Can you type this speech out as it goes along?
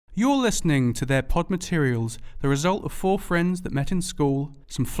You're listening to their pod materials, the result of 4 friends that met in school,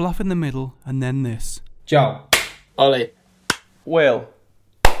 some fluff in the middle, and then this. Joel. Ollie. Will.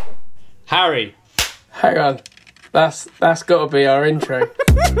 Harry. Hang on. That's got to be our intro.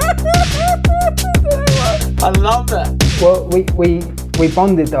 I love that. Well, we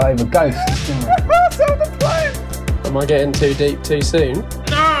bonded over ghosts, didn't we? Am I getting too deep too soon?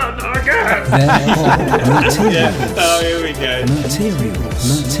 No, not again. Materials. Oh, here we go. Materials.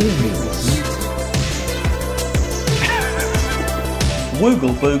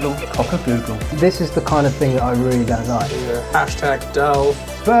 Woogle boogle, cock-a-google. This is the kind of thing that I really don't like. Hashtag dull.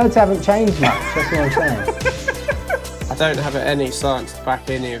 Birds haven't changed much, that's what I'm saying. I don't have any science to back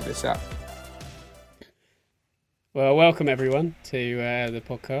any of this up. Well, welcome everyone to the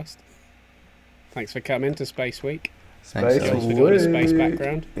podcast. Thanks for coming to Space Week. Space Thanks for doing a space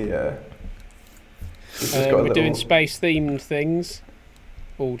background. Yeah. We're doing space-themed things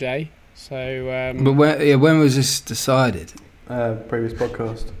all day. So, But when was this decided? Previous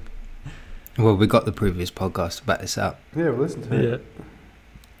podcast. Well, we got the previous podcast to back this up. Yeah, we'll listen to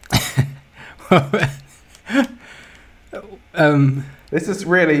it. This is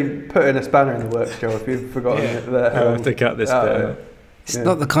really putting a spanner in the works, Joe, if you've forgotten it. That, I have to cut this bit. It's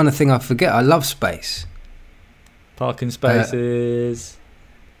not the kind of thing I forget. I love space. Parking spaces.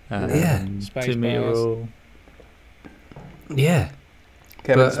 Space Timmy bars. Rule. Yeah.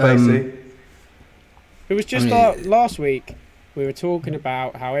 Kevin but, Spacey. It was just last week. We were talking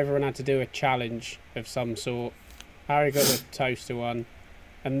about how everyone had to do a challenge of some sort. Harry got the toaster one.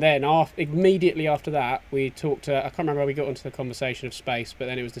 And then immediately after that, we talked I can't remember how we got onto the conversation of space, but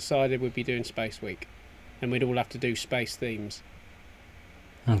then it was decided we'd be doing Space Week. And we'd all have to do space themes.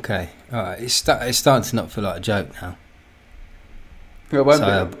 Okay. All right. It's starting to not feel like a joke now. It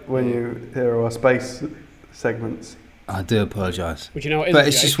won't be when you hear our space segments. I do apologise. But you know what is But a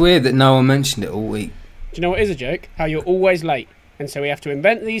it's joke? just weird that no one mentioned it all week. Do you know what is a joke? How you're always late. And so we have to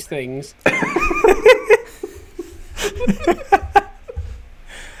invent these things.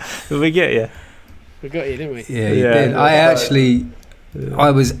 Did we get you? We got you, didn't we? Yeah, you did. I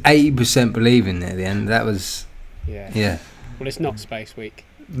was 80% believing at the end. That was... Yeah. Well, it's not Space Week.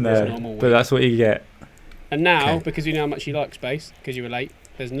 No, It's normal but week. that's what you get. And now, Okay. because you know how much you like space, because you were late,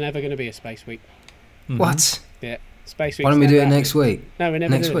 there's never going to be a Space Week. Mhm. What? Yeah. Space Week. Why don't we do it next week? No, we're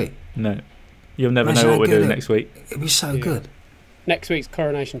never Next doing week? No. You'll never Imagine know how what we're good doing it- next week. It'd be so Yeah. good. it. Next week's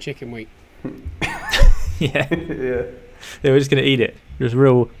Coronation Chicken Week. Yeah. Yeah. We're just going to eat it. Just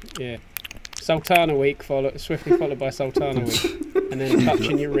real... Yeah. Sultana Week, swiftly followed by Sultana Week. And then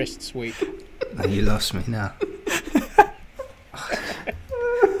Touching Your Wrists Week. Oh, you lost me now.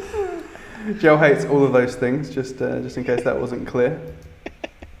 Joe hates all of those things, just in case that wasn't clear.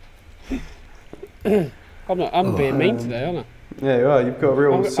 I'm being mean today, aren't I? Yeah, you are. You've got a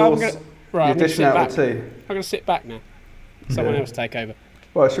real sauce. Right, You're I'm going to dishing sit out back. the tea. I'm going to sit back now. Someone else take over.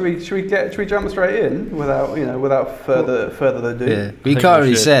 Well, should we jump straight in without further ado? Yeah. We think can't we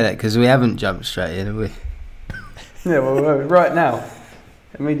really should. say that because we haven't jumped straight in, have we? Yeah, well, right now,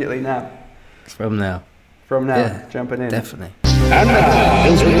 immediately now, From now. yeah. Jumping in. Definitely. Oh,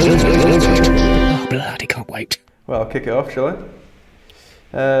 bloody can't wait. Well, I'll kick it off, shall I?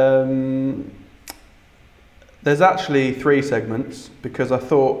 There's actually 3 segments because I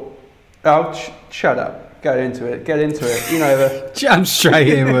thought, shut up. Get into it. You know the. Jump straight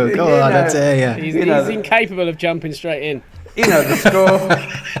in, Will. Go on, I tell you. He's You know, incapable of jumping straight in. You know the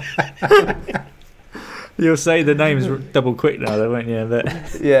score. You'll say the names double quick now, though, won't you?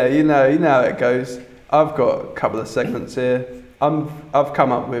 But Yeah, you know how it goes. I've got a couple of segments here. I've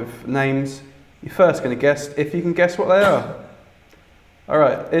come up with names. You're first going to guess if you can guess what they are. All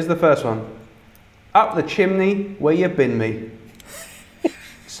right, here's the first one. Up the chimney where you bin me.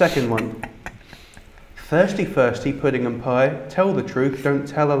 Second one. Thirsty pudding and pie. Tell the truth, don't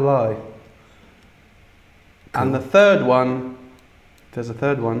tell a lie. And the third one. There's a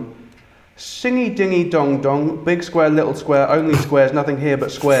third one. Singy dingy dong dong. Big square, little square. Only squares. Nothing here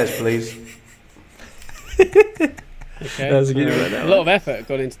but squares, please. Okay. That was a good one, that A lot of effort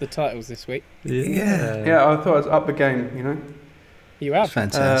gone into the titles this week. Yeah. Yeah, I thought I'd up the game. You have.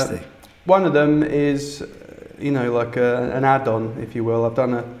 Fantastic. One of them is, like an add-on, if you will. I've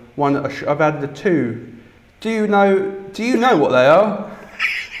done I've added a 2. Do you know what they are?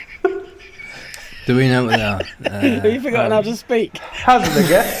 Do we know what they are? Have you forgotten how to speak? Hazard a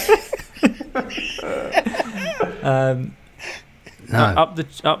guess. No. Up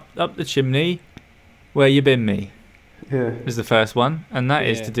the chimney, where you been me, Yeah. is the first one, and that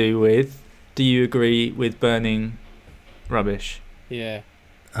is Yeah. to do with. Do you agree with burning rubbish? Yeah.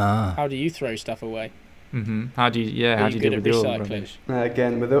 Ah. How do you throw stuff away? How do you Are you deal good with at your recycling? rubbish?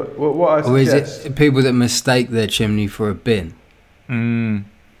 Again, with what I Or is suggest. it people that mistake their chimney for a bin? Getting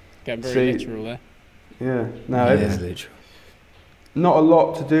very literal there. Yeah, no, Yeah, it's literal. not a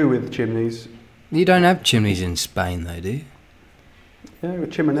lot to do with chimneys. You don't have chimneys in Spain, though, do you? Yeah, with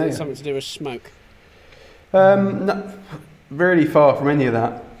Is chimney. it something to do with smoke? No, really far from any of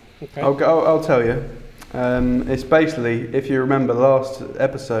that. Okay. I'll tell you. It's basically, if you remember last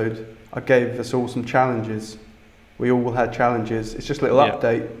episode, I gave us all some challenges. We all had challenges. It's just a little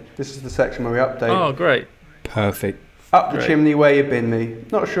update. This is the section where we update. Oh, great. Perfect. Up the great. chimney where you bin me.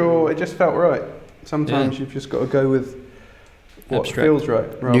 Not sure, it just felt right. Sometimes you've just got to go with what Abstract. feels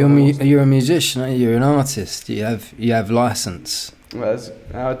right. rather than what's- You're a musician, aren't you? You're an artist. You have license Well, that's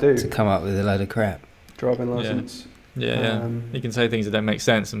how I do. to come up with a load of crap. Driving licence. Yeah. You can say things that don't make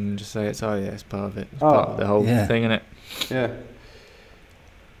sense and just say it's it's part of it. It's part of the whole thing, isn't it? Yeah.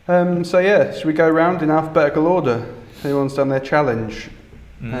 So yeah, should we go round in alphabetical order? Anyone's done their challenge?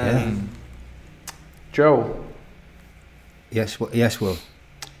 Joel, Yes, Will.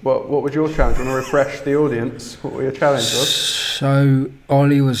 what was your challenge? Want to refresh the audience? What were your challenge was? So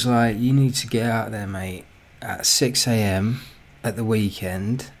Ollie was like, "You need to get out there, mate, at 6 a.m. at the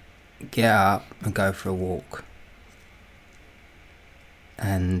weekend. Get up and go for a walk."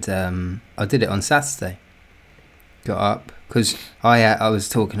 And I did it on Saturday. Got up because I was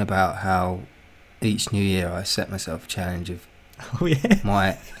talking about how each New Year I set myself a challenge of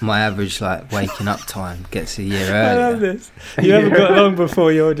my average waking up time gets a year I love earlier. this. You haven't got long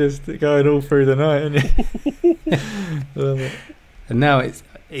before you're just going all through the night, haven't you? Love it. And now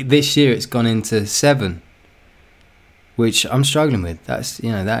this year it's gone into 7, which I'm struggling with.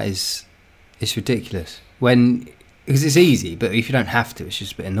 It's ridiculous because it's easy, but if you don't have to, it's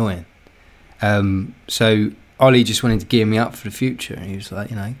just a bit annoying. So Ollie just wanted to gear me up for the future, and he was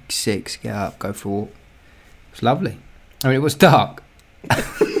like, 6, get up, go for a walk. It was lovely. I mean, it was dark.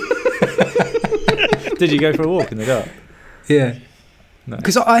 Did you go for a walk in the dark? Yeah. No.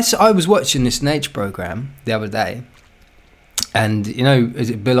 Because I was watching this nature program the other day, and is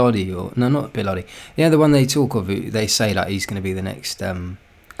it Bill Oddie or no, not Bill Oddie? Yeah, the one they talk of. They say he's going to be the next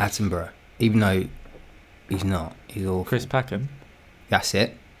Attenborough, even though he's not. He's awful. Chris Packham. That's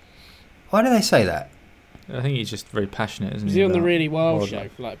it. Why do they say that? I think he's just very passionate, isn't Was he? he on the about Really Wild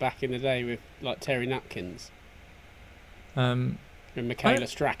wildlife? show, back in the day with Terry Napkins Um, and Michaela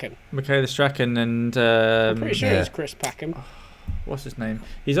Strachan? Michaela Strachan and I'm pretty sure it was Chris Packham. what's his name?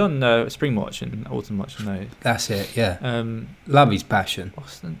 He's on Spring Watch and Autumn Watch. No. That's it. Yeah. Love His passion.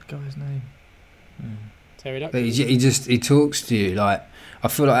 What's the guy's name? Terry But Napkins. he talks to you like, I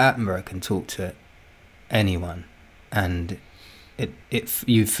feel like Attenborough can talk to anyone, and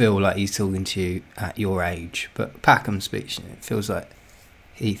you feel like he's talking to you at your age. But Packham speaks, it feels like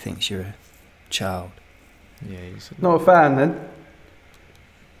he thinks you're a child. Yeah, he's Not a fan then.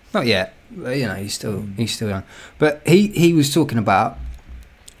 Not yet, but he's still young. But he was talking about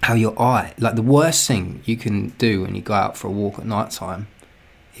how your eye, the worst thing you can do when you go out for a walk at night time,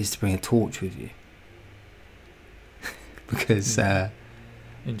 is to bring a torch with you. Because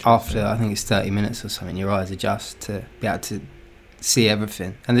after I think it's 30 minutes or something, your eyes adjust to be able to see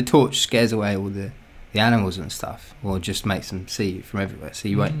everything, and the torch scares away all the animals and stuff, or just makes them see you from everywhere, so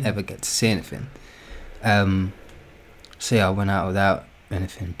you won't ever get to see anything. So yeah, I went out without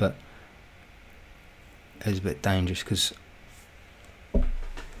anything, but it was a bit dangerous because it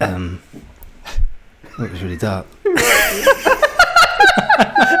was really dark.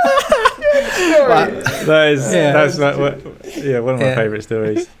 That's one of my favourite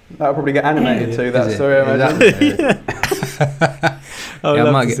stories. That'll probably get animated too. That Is it? story, I imagine. I would I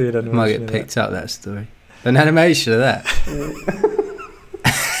love might to get, see an might animation get of picked up that story. An animation of that.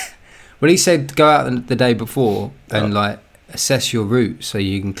 Well, he said go out the day before and assess your route, so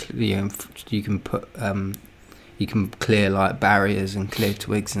you can clear barriers and clear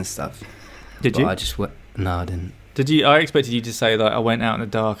twigs and stuff. Did you? I just went. No, I didn't. Did you? I expected you to say I went out in the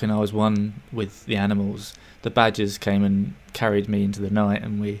dark and I was one with the animals. The badgers came and carried me into the night,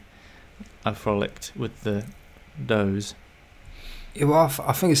 and I frolicked with the does. Yeah, well,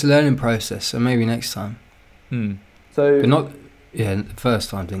 I think it's a learning process, so maybe next time. So, But not. Yeah, the first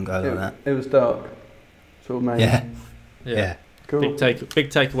time didn't go like that. it was dark. Sort of made. Yeah. Cool. Big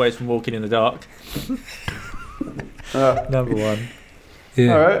takeaways from walking in the dark. Number 1.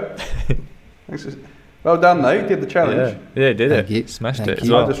 Yeah. All right. Thanks. Well done though. You did the challenge. Yeah, did Thank it. you. Smashed Thank it as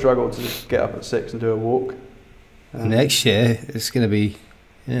you. I well. just struggled to get up at 6 and do a walk. Next year it's going to be,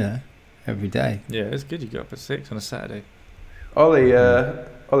 every day. Yeah, it's good you got up at 6 on a Saturday. Ollie, how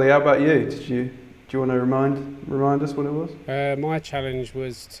about you? Do you want to remind us what it was? My challenge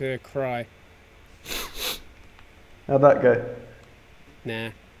was to cry How'd that go? Nah.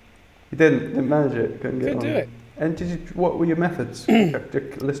 You didn't manage it. Couldn't do it. And did you? What were your methods?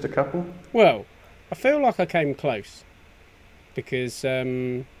 List a couple. Well, I feel like I came close because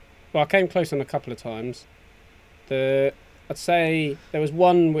I came close on a couple of times. I'd say there was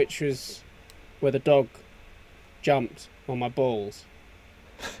one which was where the dog jumped on my balls.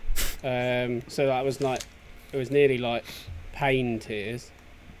 So that was like, it was nearly like pain tears.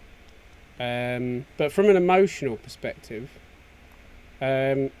 But from an emotional perspective,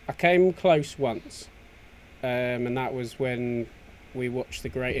 I came close once, and that was when we watched The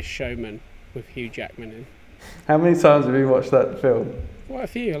Greatest Showman with Hugh Jackman in. How many times have you watched that film? Quite a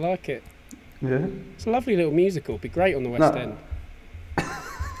few, I like it. Yeah. It's a lovely little musical, be great on the West End.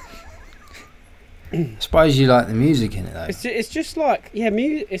 I suppose you like the music in it though. It's just like,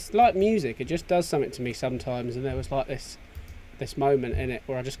 it's like music. It just does something to me sometimes, and there was like this moment in it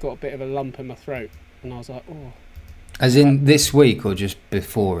where I just got a bit of a lump in my throat, and I was like, oh. As in this week or just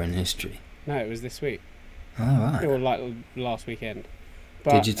before in history? No, it was this week. Oh, right. Or like last weekend.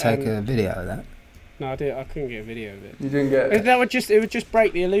 But, did you take a video of that? No, I couldn't get a video of it. You didn't get. It would just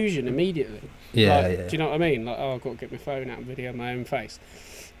break the illusion immediately. Yeah, like, yeah. Do you know what I mean? Like, oh, I've got to get my phone out and video my own face.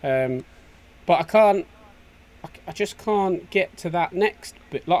 But I can't. I just can't get to that next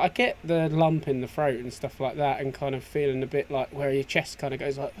bit. Like, I get the lump in the throat and stuff like that, and kind of feeling a bit like where your chest kind of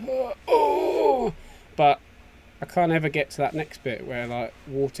goes like, oh. But I can't ever get to that next bit where like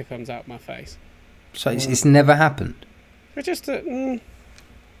water comes out my face. So it's never happened. But just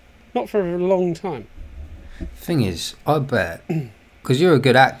not for a long time. Thing is, I bet because you're a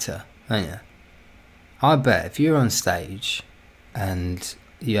good actor, aren't you? I bet if you're on stage and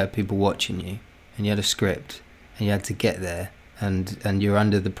you had people watching you and you had a script and you had to get there and you're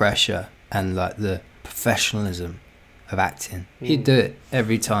under the pressure and like the professionalism of acting, you'd do it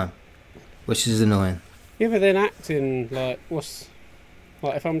every time, which is annoying. Yeah, but then acting, like,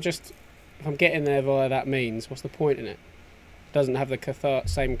 if I'm getting there via that means, what's the point in it? Doesn't have the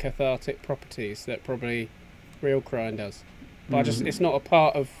same cathartic properties that probably real crying does. But it's not a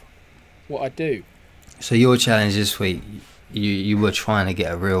part of what I do. So your challenge this week, you were trying to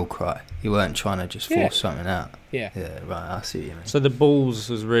get a real cry. You weren't trying to just force something out. Yeah. Yeah, right, I see what you mean. So the balls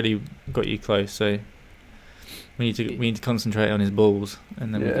has really got you close, so we need to concentrate on his balls,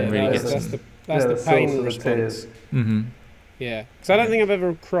 and then we can really get some... That's the pain response. Mm-hmm. Yeah, because I don't think I've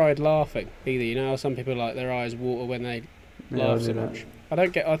ever cried laughing either. You know how some people like their eyes water when they laugh so much.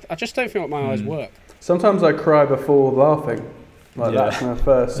 I just don't feel like my eyes work. Sometimes I cry before laughing. Like that's my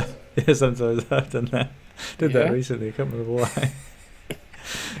first. Yeah, sometimes I've done that. Did that recently, I can't remember why.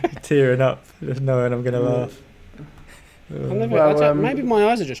 Tearing up, just knowing I'm going to laugh. Maybe my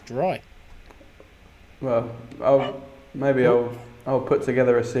eyes are just dry. Well, I'll put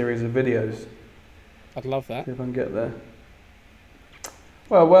together a series of videos. I'd love that. See if I can get there.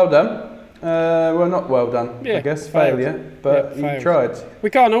 Well done. Well, not well done, I guess. Failed. Failure, but you tried. We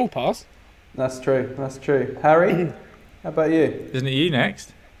can't all pass. That's true. Harry, how about you? Isn't it you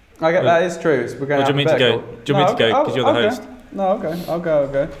next? That is true. We're going do you want me to go? Do you want me to go? Because you're the host. No, okay. I'll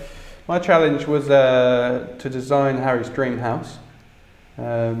go. My challenge was to design Harry's dream house.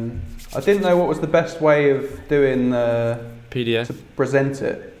 I didn't know what was the best way of doing PDF to present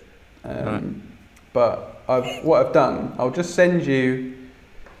it. But what I've done, I'll just send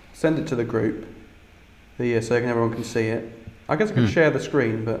it to the group, so everyone can see it. I guess I can share the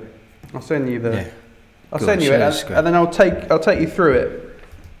screen, but I'll send you the. Yeah. I'll send you it, and then I'll take you through it.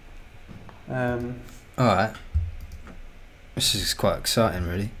 All right. This is quite exciting,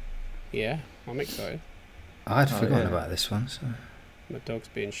 really. Yeah, I'm excited. I'd forgotten about this one. So. My dog's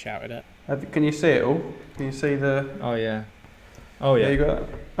being shouted at. Can you see it all? Can you see the? Oh yeah. Oh yeah. There you got it.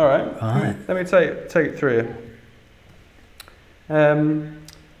 All right. Let me take it through.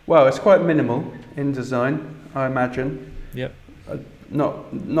 Well, it's quite minimal in design, I imagine. Yep.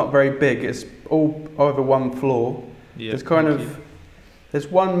 Not very big. It's all over one floor. Yep. There's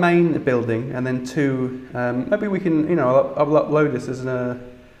one main building and then two. Maybe we can, I'll upload this as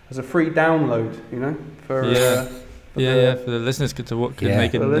a free download, for the listeners could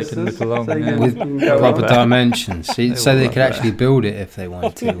make it. They can look along with proper dimensions, so they could actually build it if they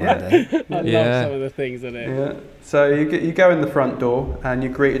wanted to one day. I love some of the things in it. Yeah. So you go in the front door and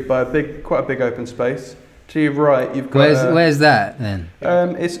you're greeted by quite a big open space. To your right, you've got. Where's that then?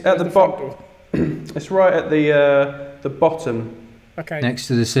 It's at the bottom. It's right at the bottom. Okay. Next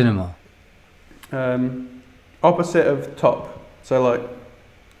to the cinema. Opposite of top. So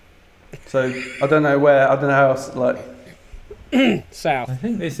I don't know where. I don't know how else. South. I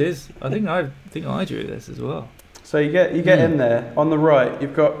think I drew this as well. So you get in there. On the right,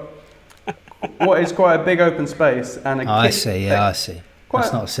 you've got what is quite a big open space and a I see. Yeah, I see. Quite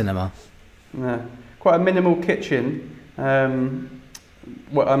That's not a cinema. No, quite a minimal kitchen.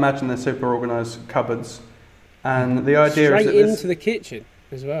 Well, I imagine they're super organised cupboards, and the idea Straight is that into the kitchen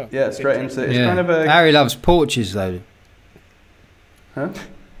as well. yeah, straight into it's Yeah. kind of a Harry loves porches, though. Huh?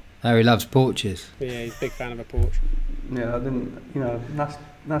 Harry loves porches. Yeah, he's a big fan of a porch. yeah. I didn't,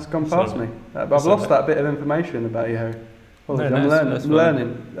 that's gone past me. I've that's lost all that bit of information about you, Harry. Apologies, I'm that's fine.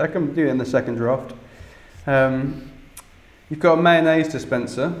 learning. I can do it in the second draft. You've got a mayonnaise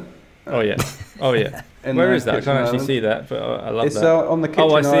dispenser. Oh yeah. Oh yeah. Where the is that? I kitchen can't actually island. see that, but I love It's that. on the kitchen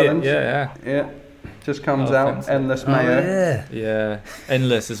Oh, I see island. it. Yeah, Yeah, just comes Oh, out, fancy. endless Oh, mayo. yeah. yeah.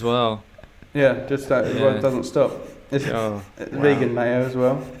 Endless as well. Yeah, just that as well, Yeah. it doesn't stop. It's Oh, vegan mayo as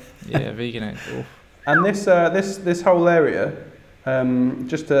well. yeah, vegan. Oof. And this whole area,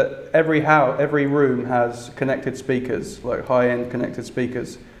 every room has connected speakers, like high-end connected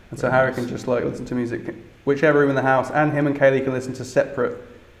speakers, and so Harry can just like listen to music, whichever room in the house, and him and Kaylee can listen to separate,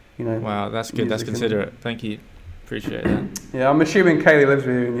 Wow, that's good. That's music and- considerate. Thank you. Appreciate that. Yeah, I'm assuming Kaylee lives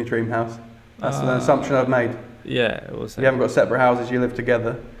with you in your dream house. That's an assumption I've made. Yeah, it was. You haven't got separate houses; you live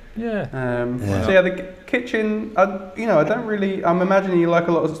together. Yeah. Yeah. So yeah, the kitchen. I don't really. I'm imagining you like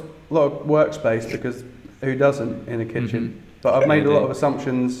a lot of workspace because who doesn't in a kitchen? But I've made a lot of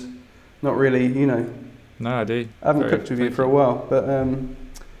assumptions. Not really, No, I do. I haven't Very- cooked with you thank for a while, but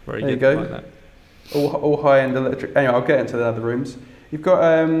Very there you good. go. Like that. all high-end electric. Anyway, I'll get into the other rooms. You've got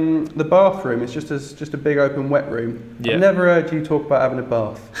the bathroom. It's just a big open wet room. Yeah. I've never heard you talk about having a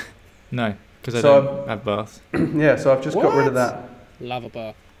bath. No, because I So don't have baths. Yeah, so I've just got rid of What? that. Love a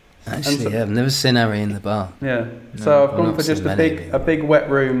bar. Actually, I've never seen Harry in the bar. Yeah. No, So I've I've gone not for just seen a many. big wet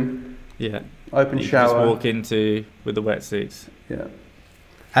room, Yeah. open You can shower. just walk into with the wetsuits. Yeah.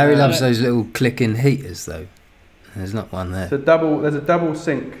 Harry Uh, loves those little clicking heaters, though. There's not one there. There's a double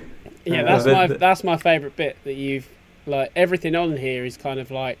sink. Yeah, that's my favourite bit. That you've like everything on here is kind of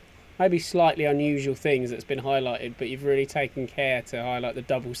like maybe slightly unusual things that's been highlighted, but you've really taken care to highlight the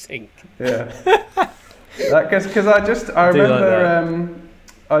double sink. Yeah. Because I do like remember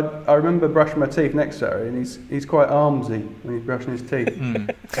I remember brushing my teeth next to Harry, and he's quite armsy when he's brushing his teeth.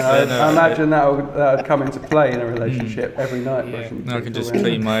 Mm. And I imagine that would come into play in a relationship every night. Yeah. Brushing No, I teeth can just all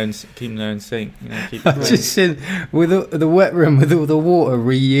clean around. keep my own sink. Keep I've just seen with the wet room with all the water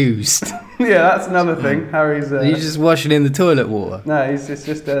reused. Yeah, that's another thing. Harry's. Are you just washing in the toilet water? No, it's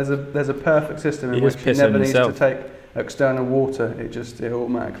just there's a perfect system in You which just he piss never on needs yourself. to take external water. It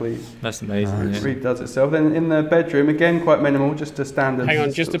automatically That's amazing. Nice. Yeah. redoes itself. Then in the bedroom, again quite minimal, just a standard. Hang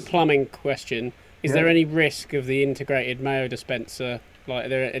on, just a sort of- plumbing question. Is Yeah. there any risk of the integrated mayo dispenser? Like, are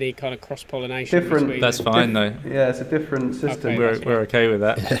there any kind of cross-pollination Different- between That's fine though. Yeah, it's a different system. Okay. We're okay with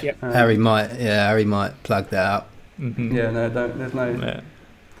that. Yep. Harry might plug that up. Mhm. Yeah, no, don't. There's no. Yeah.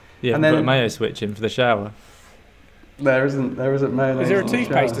 Yeah, And put a then- mayo switch in for the shower. There isn't mayonnaise. Is there a in the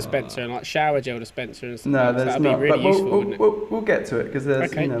toothpaste shower. dispenser and like shower gel dispenser and stuff? No, like that? there's That'd not. be really but useful, wouldn't it? we'll get to it because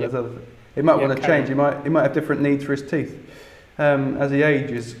there's Okay, there's yep. other. He might Yeah, want to carry change. He might have different needs for his teeth as he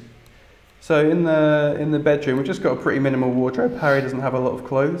ages. So in the bedroom, we've just got a pretty minimal wardrobe. Harry doesn't have a lot of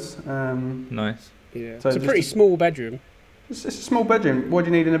clothes. Nice. Yeah. So It's a just pretty a- small bedroom. It's a small bedroom. What do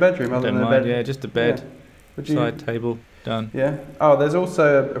you need in a bedroom other Don't than a mind. bed? Yeah, just a bed, Yeah. Would you- side table, done. Yeah. Oh, there's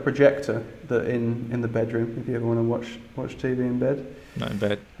also a projector that in the bedroom if you ever want to watch TV in bed. Not in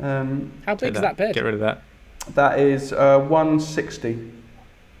bed. How Take big is that bed? Get rid of that. That is 160.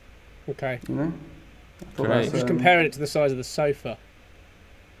 Okay. You know. I thought Great. that's, Just comparing it to the size of the sofa.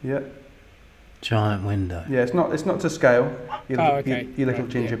 Yeah. Giant window. Yeah. It's not to scale. You, Oh, okay. you little Right,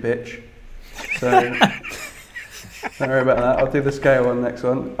 ginger bitch. So don't worry about that. I'll do the scale one next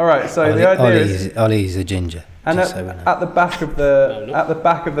one. All right. So the idea is. Ollie's a ginger. And just so we know. at the back of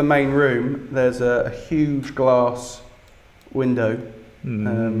No, the main room, there's a huge glass window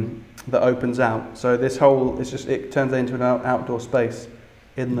that opens out. So this whole it turns into an outdoor space.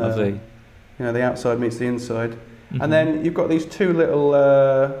 In the Lovely. the outside meets the inside, Mhm. and then you've got these two little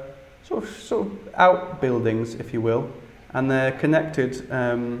sort of outbuildings, if you will, and they're connected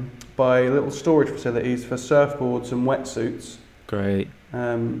by little storage facilities for surfboards and wetsuits. Great.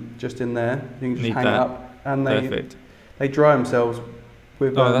 Just in there, you can just Need hang that. it up, and Perfect. they dry themselves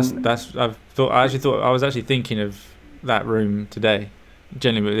with. Oh, that's. I was actually thinking of that room today.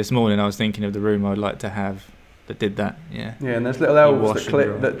 Generally, this morning I was thinking of the room I'd like to have that did that. Yeah, yeah, and there's little elves wash that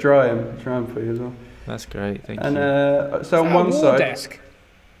and dry them for you as well. that's great. Thank And you. so on Is that one a war side, desk.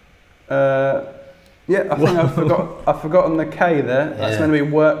 yeah, I think I've forgotten the K there. That's Yeah. going to be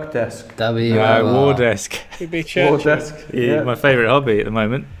work desk. War desk. Could be War church. desk. Yeah, my favourite hobby at the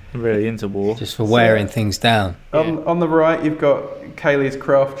moment. I'm really into war. Just for wearing things down. On the right, you've got Kaylee's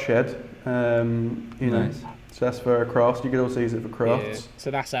craft shed. You know, Nice. so that's for crafts. You could also use it for crafts.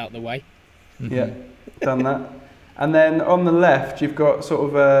 So that's out the way. Yeah, done that. And then on the left, you've got sort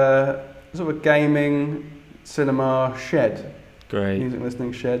of a gaming cinema shed, Great. music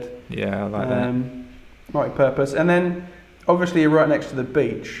listening shed. Yeah, I like that. Multi-purpose. And then obviously you're right next to the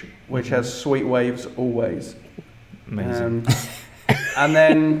beach, which has sweet waves always. Amazing. And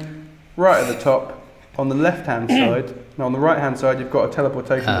then right at the top, on the left-hand side, no, on the right-hand side, you've got a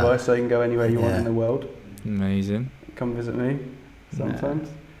teleportation device, so you can go anywhere you want in the world. Amazing. Come visit me sometimes.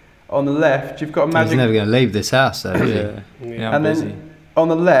 On the left, you've got a magic. He's never going to leave this house, though, is he? Yeah, I'm And busy. then on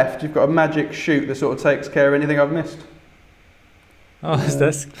the left, you've got a magic chute that sort of takes care of anything I've missed. Oh,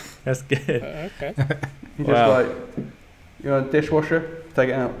 that's good. Okay. You Wow. just you want a dishwasher, take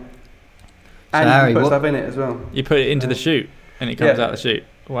it out. So And you Harry, can put what- stuff in it as well. You put it into the chute, and it comes Yeah. out the chute.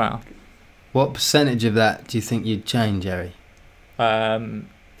 Wow. What percentage of that do you think you'd change, Harry? I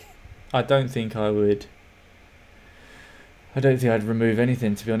don't think I would. I don't think I'd remove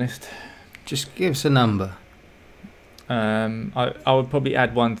anything, to be honest. Just give us a number. I would probably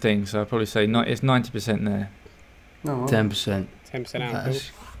add one thing, so I'd probably say it's 90% there. No, well. 10%. 10%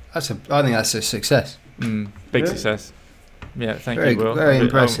 outfield. I think that's a success. Big Yeah. success. Yeah, thank Very you, Will. good, very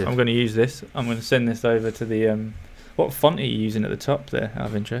impressive. I'm going to use this. I'm going to send this over to the. What font are you using at the top there, out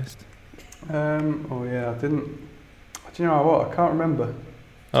of interest? Oh yeah, I didn't. Do you know what? I can't remember.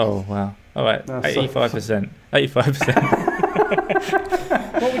 Oh, wow. All right, No, 85%.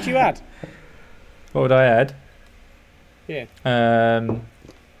 85%. What would you add? What would I add? Yeah.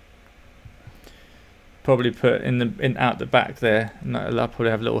 Probably put in out the back there. I'll probably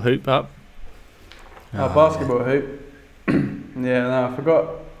have a little hoop up. Oh, basketball hoop. Yeah, no, I forgot.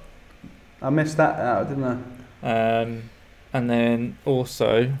 I missed that out, didn't I? And then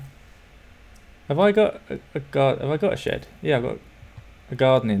also, have I got have I got a shed? Yeah, I've got a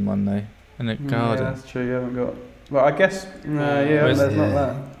gardening one though, and a garden. Yeah, that's true. You haven't got. Well, I guess no. Yeah, Where's- there's not yeah.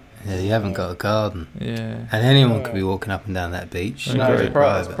 that. Yeah, you haven't got a garden. Yeah, And anyone could be walking up and down that beach. No, It's No, very it's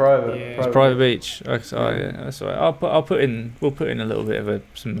private. It's private. Yeah. it's private beach. Yeah, that's all right. We'll put in a little bit of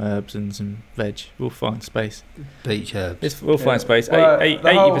some herbs and some veg. We'll find space. Beach herbs. We'll find space. Well,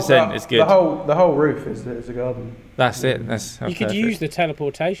 80% is good. The whole roof is a garden. That's it. That's how You could perfect. use the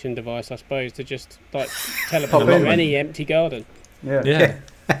teleportation device, I suppose, to just like Pop teleport in. to any empty garden. Yeah. Yeah,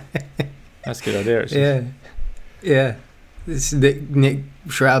 that's a good idea. Actually. Yeah. Yeah. This nick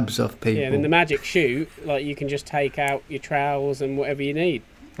shrubs off people. Yeah, and in the magic chute, like you can just take out your trowels and whatever you need,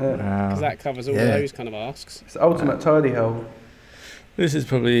 Yeah. Wow. because that covers all Yeah. those kind of asks. It's the ultimate tidy hole. This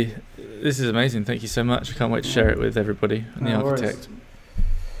is amazing. Thank you so much. I can't wait to share it with everybody and the No worries. architect.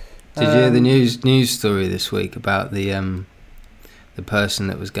 Did you hear the news story this week about the person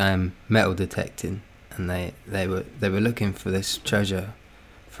that was going metal detecting, and they were looking for this treasure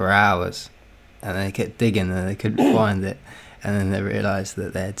for hours, and they kept digging and they couldn't find it, and then they realised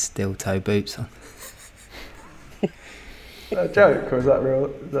that they had steel toe boots on. Is that a joke or is that real?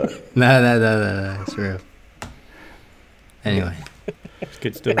 Is that... No, it's real. Anyway, It's a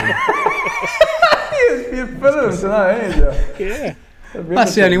good story. You're full of them tonight, ain't you? Yeah,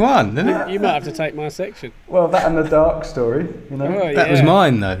 that's the only one, isn't it? you might have to take my section. Well, that and the dark story, you know. Oh, That yeah. was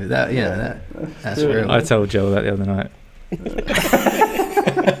mine though. That's real. I told Joel that the other night.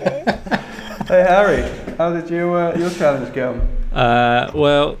 Hey Harry, how did your challenge go?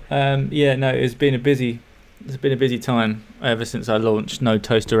 It's been a busy time ever since I launched No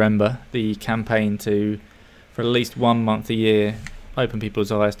Toaster Ember, the campaign to, for at least 1 month a year, open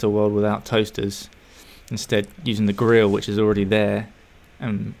people's eyes to a world without toasters, instead using the grill which is already there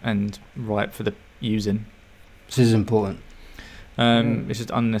and ripe for the using. This is important. It's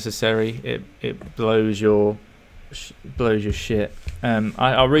just unnecessary. It blows your shit.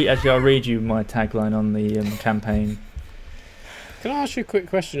 I'll read you my tagline on the campaign. Can I ask you a quick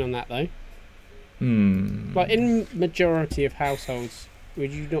question on that though? Like in majority of households,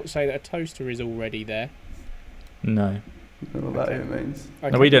 would you not say that a toaster is already there? No. I don't know what that Okay. even means.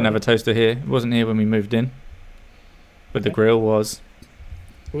 Okay. No, we don't have a toaster here. It wasn't here when we moved in, but the Okay. grill was.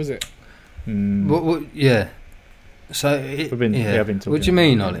 Was it? What, yeah. So We have been talking. What do you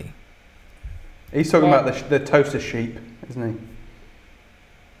mean, Ollie? He's talking Well- about the toaster sheep, isn't he?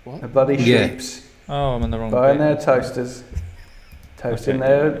 What? The bloody Yeah. sheeps Oh, I'm on the wrong. buying bit. their toasters, toasting Okay.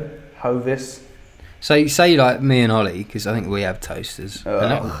 their hovis. So you say like me and Ollie, because I think we have toasters.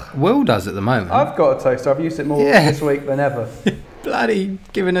 And Will does at the moment. I've got a toaster. I've used it more Yeah. this week than ever. Bloody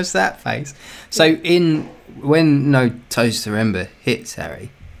giving us that face. So when No Toaster Ember hits,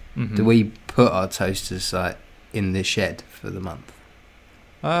 Harry, Mhm. do we put our toasters like in the shed for the month?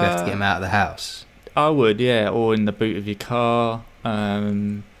 We have to get them out of the house. I would, yeah, or in the boot of your car.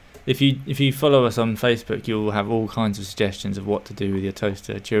 If you follow us on Facebook, you'll have all kinds of suggestions of what to do with your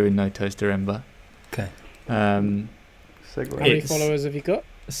toaster during No Toaster Ember. Okay. How many followers have you got?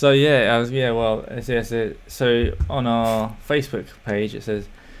 So so on our Facebook page it says,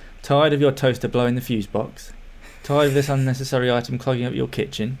 tired of your toaster blowing the fuse box, tired of this unnecessary item clogging up your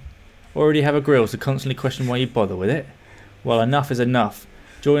kitchen, already have a grill so constantly question why you bother with it. Well, enough is enough.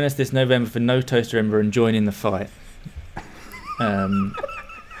 Join us this November for No Toaster Ember and join in the fight.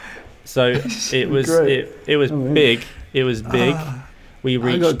 So it was big. It was big. We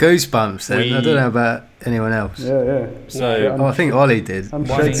reached. I got goosebumps then. I don't know about anyone else. Yeah. So I think Ollie did. I'm I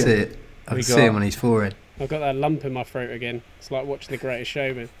can shaking. see it. I can see him on his forehead. I've got that lump in my throat again. It's like watching The Greatest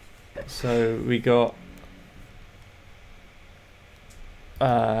Showman. So we got.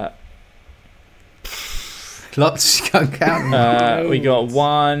 Lots of count. We got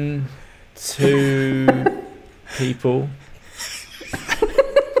 1, 2 people.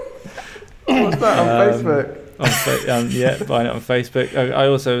 What's that on Facebook? Buying it on Facebook.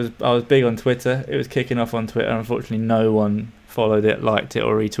 I was big on Twitter. It was kicking off on Twitter. Unfortunately, no one followed it, liked it,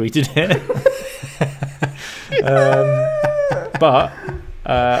 or retweeted it. But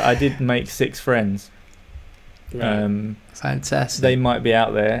I did make 6 friends. Fantastic. They might be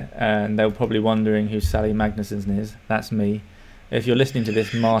out there, and they're probably wondering who Sally Magnuson is. That's me. If you're listening to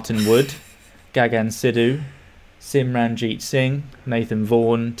this, Martin Wood, Gagan Sidhu, Simranjeet Singh, Nathan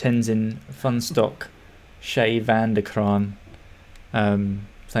Vaughan, Tenzin Funstock, Shay Vanderkraan.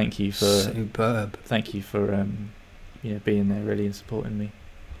 Thank you for superb. Thank you for being there really and supporting me.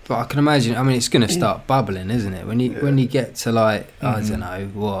 But I can imagine. I mean, it's going to start bubbling, isn't it? When you get to I don't know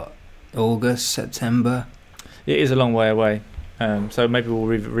what, August, September. It is a long way away. So maybe we'll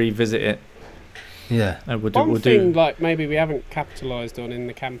revisit it. Yeah. One thing maybe we haven't capitalised on in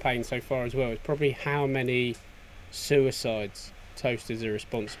the campaign so far as well is probably how many suicides toasters are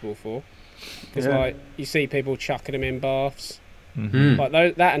responsible for. Because you see people chucking them in baths, like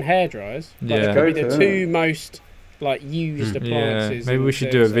that and hairdryers. Like, probably the 2 most used appliances. Maybe we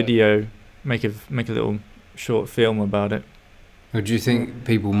should do a video, make a little short film about it. Or do you think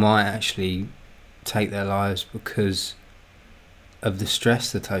people might actually take their lives because of the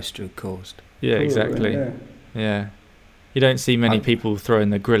stress the toaster had caused? Yeah, exactly. Yeah. You don't see many people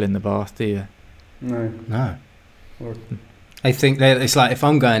throwing the grill in the bath, do you? No. They think it's like, if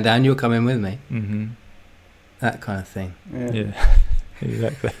I'm going down, you're coming with me. Mm-hmm. That kind of thing. Yeah.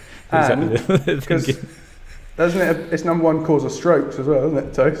 Exactly. Because doesn't it? It's number 1 cause of strokes as well, isn't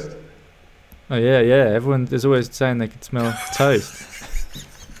it? Toast. Oh yeah. Everyone is always saying they can smell toast.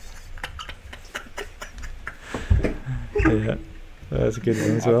 Yeah, that's a good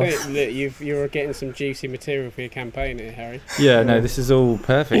one as well. I think you're getting some juicy material for your campaign here, Harry. Yeah, no, this is all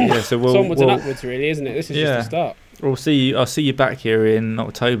perfect. Yeah, so it's onwards and upwards, really, isn't it? This is just the start. I'll see you back here in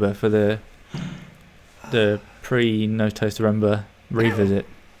October for the pre No Toaster Ember revisit.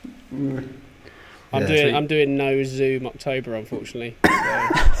 I'm doing no Zoom October, unfortunately, so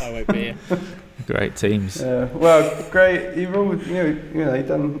I won't be here. Great teams. Yeah, well, great. You've all you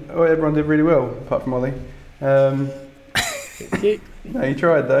done. Everyone did really well, apart from Ollie. No, you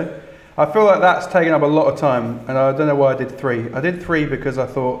tried though. I feel like that's taken up a lot of time, and I don't know why I did 3. I did 3 because I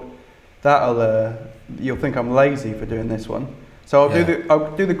thought you'll think I'm lazy for doing this one. So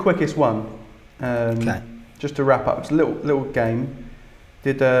I'll do the quickest one. Okay. Just to wrap up, it's a little game.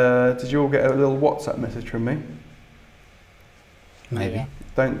 Did you all get a little WhatsApp message from me? Maybe. Yeah.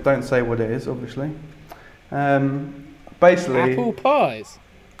 Don't say what it is, obviously. Basically, apple pies.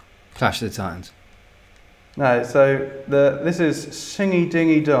 Clash of the Titans. No, so this is Singy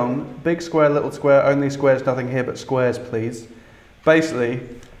Dingy Dong, big square, little square, only squares, nothing here but squares, please. Basically,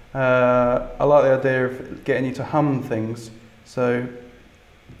 I like the idea of getting you to hum things. So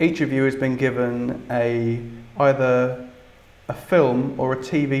each of you has been given either a film or a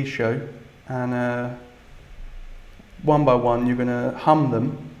TV show, and one by one you're going to hum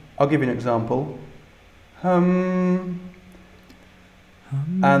them. I'll give you an example.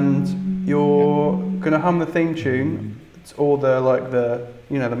 And you're going to hum the theme tune, or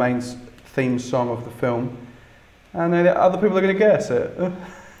the main theme song of the film, and then other people are going to guess it.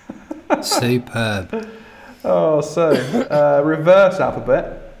 Superb. So reverse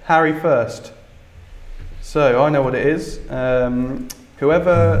alphabet. Harry first. So I know what it is.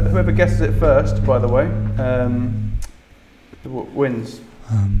 Whoever guesses it first, by the way, wins.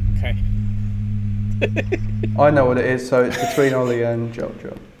 Okay. I know what it is, so it's between Ollie and Joel.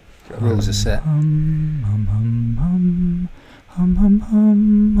 Rules are set.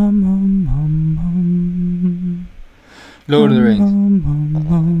 Lord of the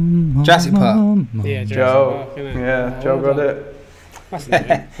Rings. Jurassic Park. Yeah, Jurassic Joel. Park, innit? Yeah, Joel got it. That's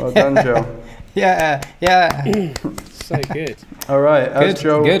annoying. Well done, Joel. Yeah. So good. All right, as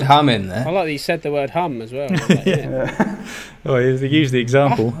Joel. Good humming I there. like that you said the word hum as well. Like, yeah. Oh, use the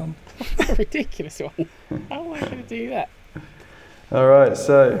example. What a ridiculous one. How am I going to do that? All right,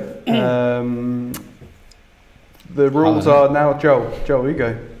 so the rules are now Joel. Joel, you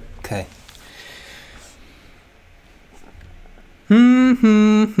go. Okay.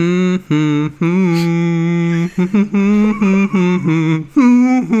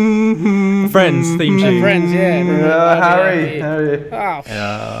 Friends theme tune. Friends, yeah. Harry.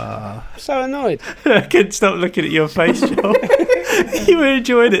 Oh, I'm so annoyed. I couldn't stop looking at your face, Joel. You were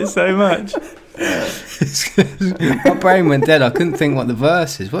enjoying it so much. My brain went dead. I couldn't think what the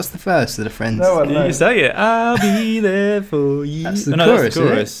verse is. What's the verse of the Friends? No one You knows. say it. I'll be there for you. That's the No, chorus, that's the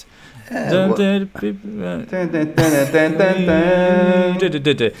chorus. Yeah, what- Dun, dun, dun, dun, dun,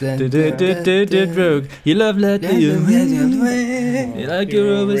 dun. Rogue, you love like you like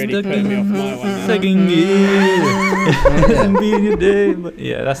you're always Really putting me off my one now. second gear.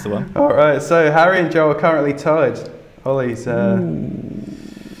 Yeah, that's the one. All right, so Harry and Joel are currently tied. Ollie's. Tired.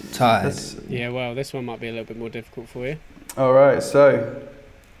 that's- Yeah, well, this one might be a little bit more difficult for you. all right, so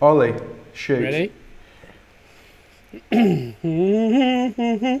Ollie, shoot. Ready?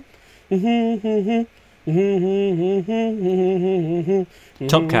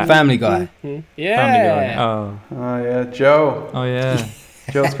 Top Cat. Family Guy. Yeah. Family Guy. Oh, Oh yeah, Joel. oh yeah.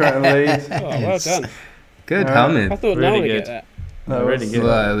 Joel's currently in the lead. Oh, well done. Good Alright. I humming. thought Really no one would good. get that. That Really was, good.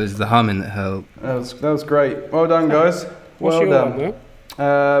 Well, it was the humming that helped. that was great. Well done, guys. What's well your done. one, Will?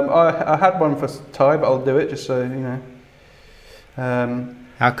 I had one for tie, but I'll do it just so you know.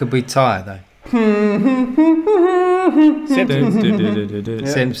 How could we tie though? Simpsons. Yeah.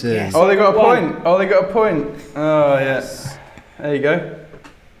 Simpsons. Yes. Oh, they got a One. point. Oh, they got a point. Oh, yes. There you go.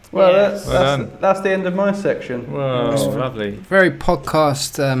 Well, Yes. that's the end of my section. Whoa, Oh. lovely. Very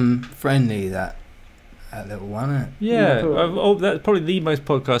podcast friendly that little one. Isn't it? Yeah, Yeah. that's probably the most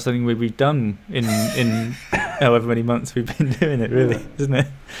podcast I think we've done in however many months we've been doing it. Really, isn't it?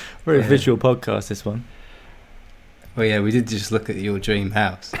 Very Yeah. visual podcast. This one. Well, yeah, we did just look at your dream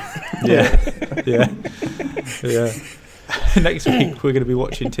house. Yeah, yeah. Next week we're going to be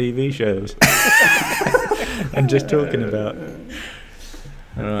watching TV shows and just talking about.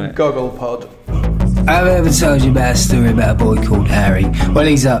 All right. Goggle pod. Have I ever told you about a story about a boy called Harry? Well,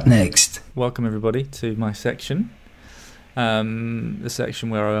 he's up next. Welcome everybody to my section, the section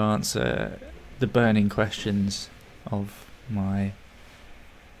where I answer the burning questions of my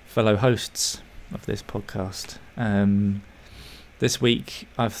fellow hosts of this podcast. This week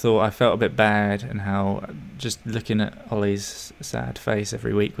I felt a bit bad, and how just looking at Ollie's sad face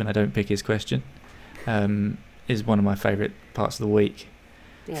every week when I don't pick his question is one of my favourite parts of the week.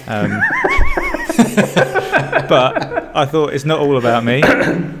 But I thought it's not all about me,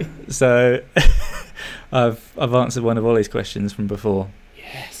 so I've answered one of Ollie's questions from before.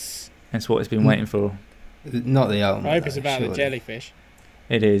 Yes. It's what it's been waiting for. Not the old. I hope it's about the jellyfish.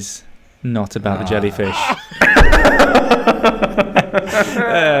 It is not about the jellyfish.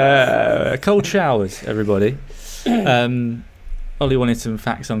 Cold showers, everybody. Ollie wanted some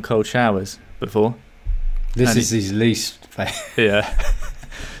facts on cold showers before. This And is his least favourite. Yeah.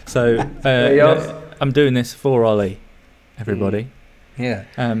 So I'm doing this for Ollie, everybody. Yeah.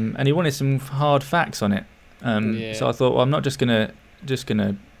 And he wanted some hard facts on it. Yeah. So I thought, well, I'm not just gonna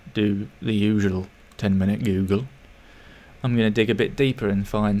do the usual 10-minute Google. I'm gonna dig a bit deeper and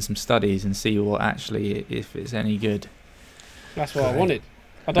find some studies and see what actually, if it's any good. That's what I wanted.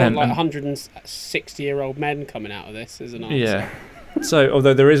 I don't like and- 160-year-old men coming out of this as an answer. Yeah. So,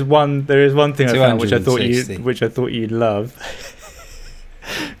 although there is one thing I found which I thought 260. you'd love.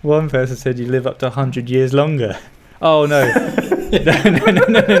 One person said you live up to 100 years longer. Oh no.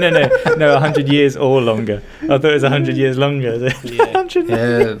 No, 100 years or longer. I thought it was 100 years longer. Yeah. 100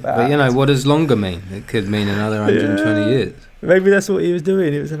 Yeah, but you know, what does longer mean? It could mean another 120 years. Maybe that's what he was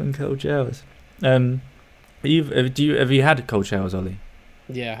doing. He was having cold showers. Have you had cold showers, Ollie?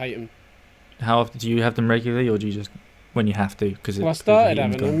 Yeah, I hate them. How often do you have them regularly, or do you just when you have to? Well, I started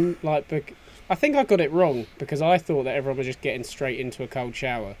having them I think I got it wrong because I thought that everyone was just getting straight into a cold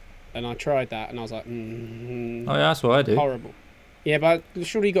shower, and I tried that and I was like, Oh yeah, that's what I do. horrible. Yeah, but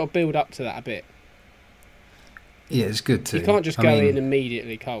surely you got to build up to that a bit. Yeah, it's good too. You can't just go in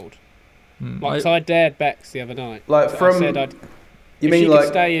immediately cold. Like, so I dared Bex the other night. Like So from. I said you if mean she like? could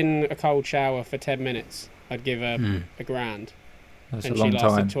stay in a cold shower for 10 minutes, I'd give her a grand. That's And a she long lasted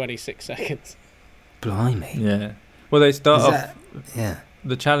time. 26 seconds. Blimey. Yeah. Well, they start Is off. that- yeah.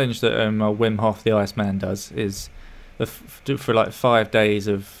 The challenge that Wim Hof, the Iceman, does is for like 5 days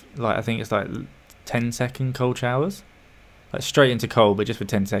of I think it's like 10-second cold showers. like straight into cold, but just for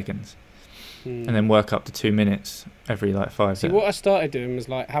 10 seconds, and then work up to 2 minutes every like 5 See, seconds. what I started doing was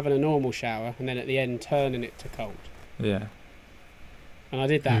like having a normal shower and then at the end turning it to cold. Yeah. And I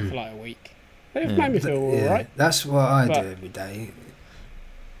did that for like a week. It Yeah. made me feel all right. That's what I But- do every day,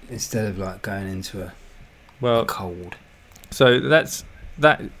 instead of like going into a Well, cold. so that's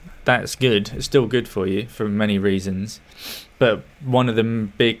good. It's still good for you for many reasons, but one of the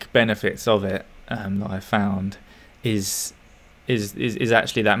big benefits of it that I found is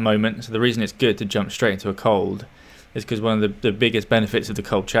actually that moment. So the reason it's good to jump straight into a cold is because one of the biggest benefits of the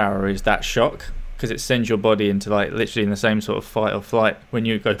cold shower is that shock, because it sends your body into like literally in the same sort of fight or flight. When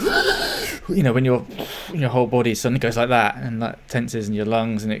you go, you know, when your whole body suddenly goes like that and like tenses in your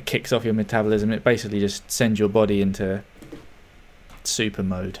lungs and it kicks off your metabolism, it basically just sends your body into super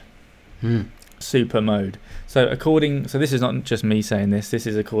mode. Super mode. So this is not just me saying this. This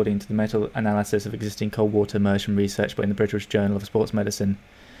is according to the meta-analysis of existing cold water immersion research by in the British Journal of Sports Medicine.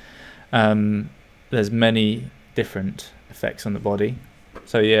 There's many different effects on the body.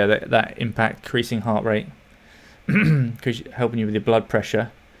 So yeah, that impact, increasing heart rate, helping you with your blood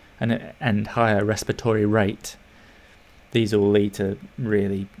pressure, and higher respiratory rate. These all lead to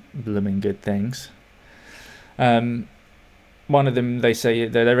really blooming good things. One of them, they say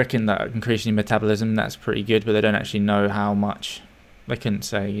they reckon that increasing your metabolism, that's pretty good, but they don't actually know how much. They couldn't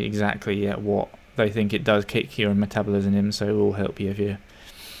say exactly yet what they think it does kick your metabolism in. So it will help you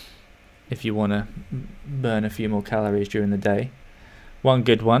if you want to burn a few more calories during the day. One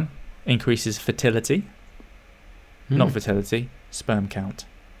good one, increases fertility. Not fertility, sperm count.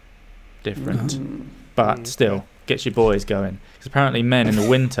 Different, but still gets your boys going. Because apparently men in the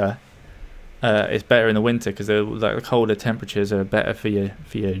winter. It's better in the winter because like the colder temperatures are better for your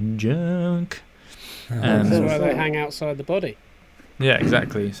junk. That's why they hang outside the body. Yeah,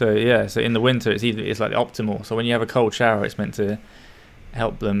 exactly. So in the winter it's like the optimal. So when you have a cold shower, it's meant to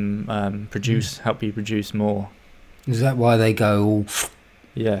help them help you produce more. Is that why they go all?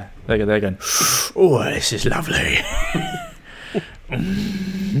 Yeah, they're going. Oh, this is lovely.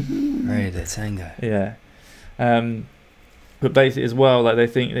 Ready to tango. Yeah. But basically as well, like they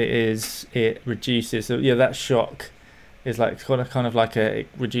think it reduces. So yeah, that shock is like kind of like it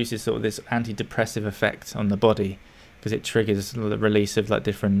reduces sort of this antidepressive effect on the body, because it triggers the release of like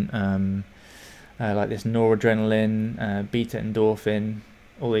different like this noradrenaline, beta endorphin,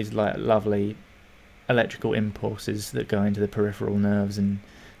 all these like lovely electrical impulses that go into the peripheral nerves and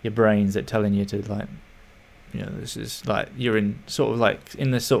your brains that telling you to like, you know, this is like you're in sort of like in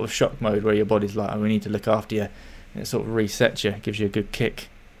this sort of shock mode where your body's like, oh, we need to look after you. It sort of resets you, gives you a good kick,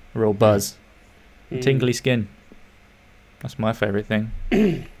 a real buzz, tingly skin. That's my favourite thing.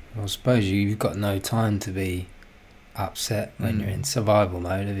 Well, I suppose you've got no time to be upset when you're in survival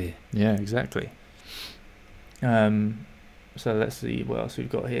mode, have you? Yeah, exactly. So let's see what else we've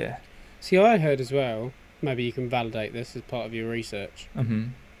got here. See, I heard as well, maybe you can validate this as part of your research,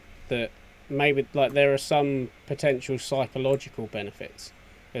 that maybe like there are some potential psychological benefits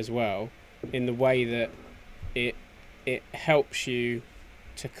as well in the way that it helps you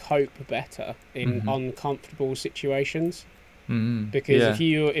to cope better in uncomfortable situations. Because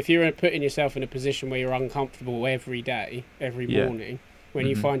if you're putting yourself in a position where you're uncomfortable every day, every morning, when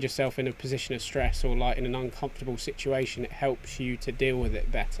you find yourself in a position of stress or like in an uncomfortable situation, it helps you to deal with it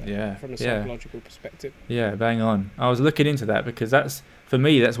better from a psychological perspective. Yeah, bang on. I was looking into that because that's, for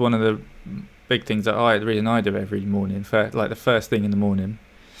me, that's one of the big things the reason I do every morning. Like the first thing in the morning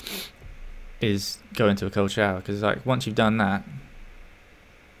is go into a cold shower, because like once you've done that,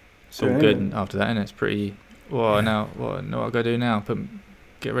 it's all good. And after that, and it's pretty. Now what I got to do now?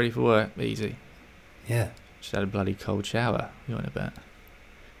 Get ready for work. Easy. Yeah. Just had a bloody cold shower. You want to bet?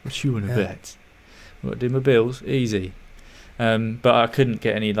 What you want to bet? What, do my bills? Easy. But I couldn't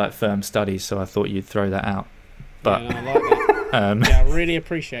get any like firm studies, so I thought you'd throw that out. But I like that. Yeah, I really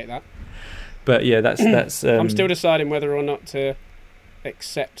appreciate that. But yeah, that's. I'm still deciding whether or not to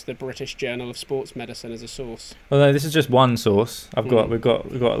accept the British Journal of Sports Medicine as a source. Well, no, this is just one source. We've got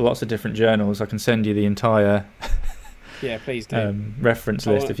lots of different journals. I can send you the entire. Yeah, please do. Reference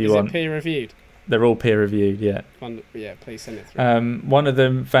list if you want. Is it peer reviewed? They're all peer reviewed. Yeah. Yeah, please send it through. One of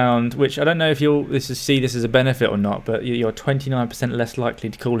them found, which I don't know if you'll see this as a benefit or not, but you're 29% less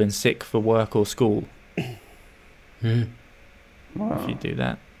likely to call in sick for work or school. Wow. If you do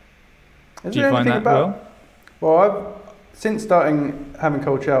that. Is Do you there find anything that about? Well, since starting having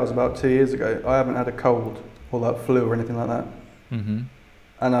cold showers about 2 years ago, I haven't had a cold or like flu or anything like that. And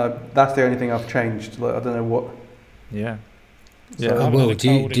that's the only thing I've changed. Like I don't know what. Yeah. So Yeah. Well,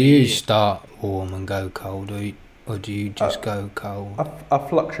 do you start warm and go cold, or do you just go cold? I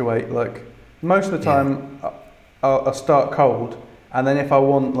fluctuate. Like most of the time, I'll start cold, and then if I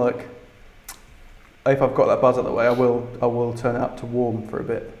want if I've got that buzz out of the way, I will turn it up to warm for a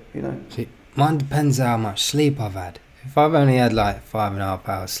bit. You know. See, mine depends how much sleep I've had. If I've only had like 5.5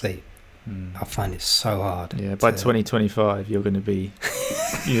 hours sleep, I find it so hard. Yeah, by 2025, you're going to be.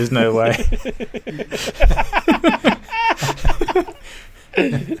 There's no way.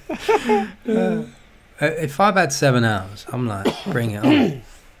 If I've had 7 hours, I'm like, bring it on.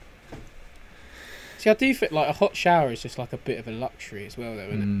 See, I do think like a hot shower is just like a bit of a luxury as well, though,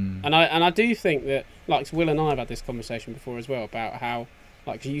 isn't it? And I do think that, like Will and I have had this conversation before as well about how,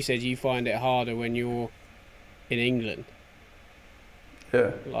 like you said, you find it harder when you're in England.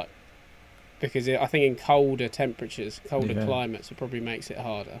 Yeah. Like, because I think in colder temperatures, colder Yeah. climates, it probably makes it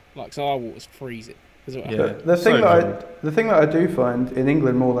harder. Like, so our water's freezing as well. Yeah. The thing So the thing that I do find in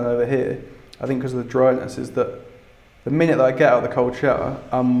England more than over here, I think because of the dryness, is that the minute that I get out of the cold shower,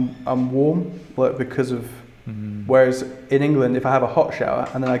 I'm warm, like because of. Whereas in England, if I have a hot shower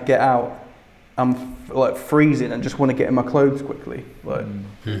and then I get out, I'm like freezing and just want to get in my clothes quickly. Like,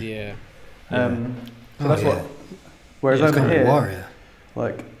 Yeah. so that's what. Whereas You're over kind of a here, warrior.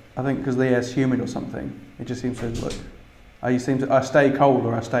 like I think because the air's humid or something, it just seems to like I stay cold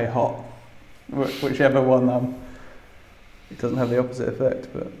or I stay hot, whichever one. It doesn't have the opposite effect,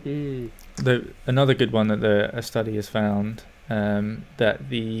 but. Another good one that a study has found that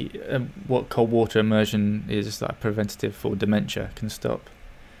the what cold water immersion is like preventative for dementia can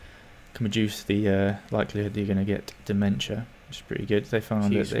reduce the likelihood that you're going to get dementia, which is pretty good. They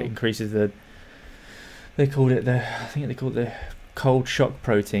found that it increases I think they called it the cold shock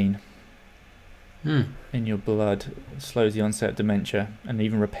protein in your blood. It slows the onset of dementia and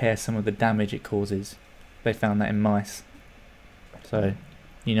even repairs some of the damage it causes. They found that in mice. So.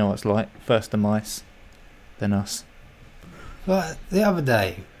 You know what it's like. First the mice, then us. Well, the other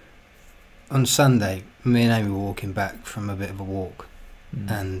day, on Sunday, me and Amy were walking back from a bit of a walk,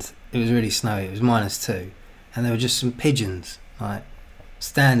 and it was really snowy. It was -2, and there were just some pigeons, like,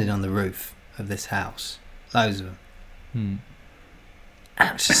 standing on the roof of this house. Loads of them. And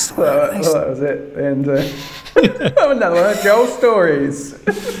it was just Well, that was it. And another one of Joel's stories.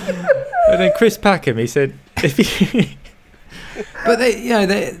 And then Chris Packham, he said, if you... But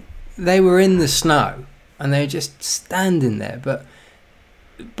they were in the snow and they were just standing there. But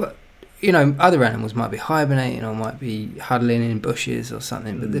other animals might be hibernating or might be huddling in bushes or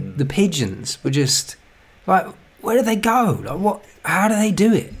something. But the pigeons were just like, where do they go? Like, what? How do they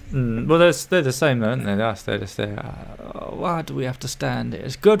do it? Well, they're the same, though, aren't they? They're just there. Why do we have to stand here?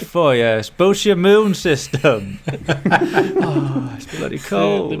 It's good for you. It's boosts your immune system. It's bloody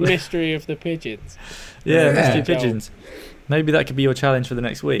cold. The mystery of the pigeons. Yeah, mystery pigeons. Maybe that could be your challenge for the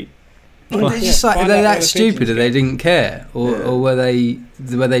next week. Well, they're just like, are they that stupid that they didn't care, or were they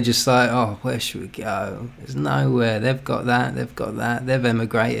just like, oh, where should we go? There's nowhere. They've got that. They've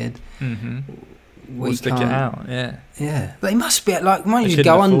emigrated. We'll stick it out. Yeah. Yeah. They must be like, why don't you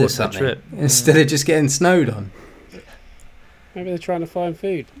go under something instead of just getting snowed on? Maybe they're trying to find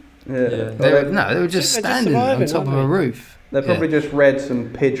food. Yeah. They were just standing on top of a roof. They probably just read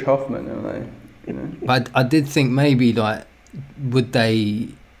some Pidge Hoffman, haven't they? You know. But I did think maybe like,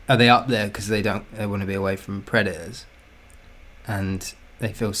 are they up there because they want to be away from predators, and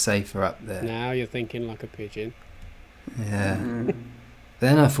they feel safer up there? Now you're thinking like a pigeon. Yeah.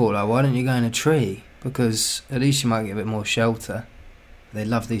 Then I thought, like, why don't you go in a tree? Because at least you might get a bit more shelter. They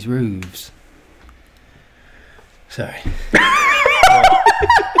love these roofs. Sorry. It's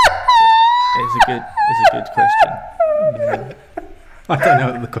a good question. I don't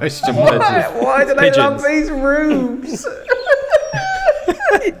know what the question was. Why do they love these roofs?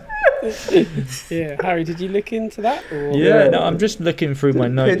 Yeah, Harry, did you look into that? Or? Yeah, no, I'm just looking through my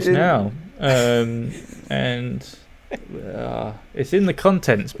notes now, and it's in the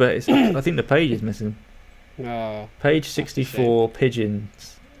contents, but I think the page is missing. Page 64,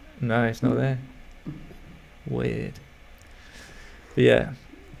 pigeons. No, it's not there. Weird. But yeah,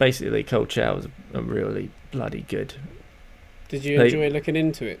 basically, cold showers are really bloody good. Did you enjoy looking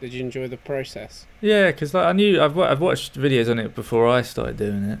into it? Did you enjoy the process? Yeah, because like, I knew I've watched videos on it before I started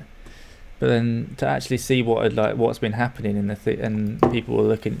doing it, but then to actually see what's been happening in and people were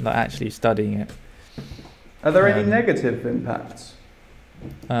looking actually studying it. Are there any negative impacts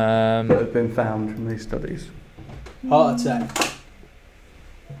that that have been found from these studies? Heart attack.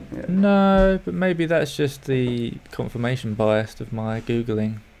 Yeah. No, but maybe that's just the confirmation bias of my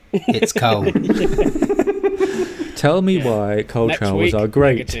Googling. It's cold. Tell me why cold showers are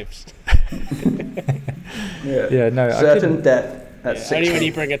great. Negatives. Yeah, no. Certain death at 6. Only when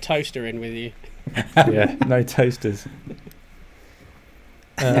you bring a toaster in with you. Yeah, no toasters.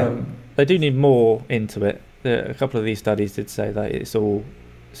 They do need more into it, a couple of these studies did say that it's all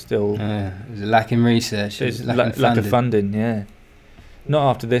still There's a lack in research. there's There's lack of funding. Yeah, not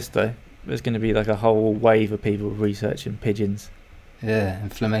after this though. There's going to be like a whole wave of people researching pigeons. Yeah,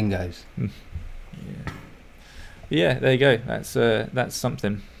 and flamingos. Yeah, there you go. That's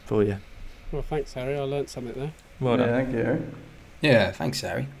something for you. Well, thanks, Harry. I learnt something there. Well Yeah, done. thank you. Yeah, thanks,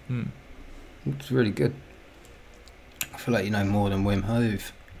 Harry. Hmm. It's really good. I feel like you know more than Wim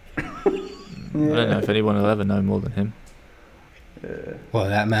Hof. I don't know if anyone will ever know more than him. Yeah. Well,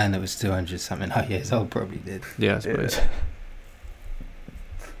 that man that was 200 something years old probably did. Yeah, I suppose.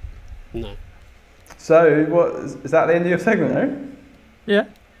 No. So, what is that the end of your segment, though? Yeah.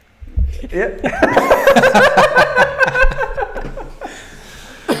 Yeah.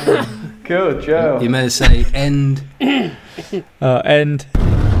 Cool, Joe. You may say end. End.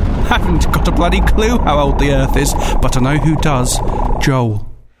 Haven't got a bloody clue how old the Earth is, but I know who does. Joel.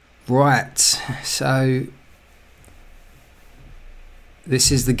 Right, so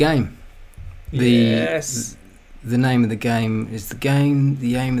this is the game. Yes. The name of the game is the game.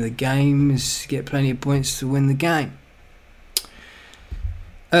 The aim of the game is to get plenty of points to win the game.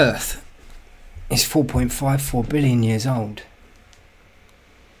 Earth is 4.54 billion years old.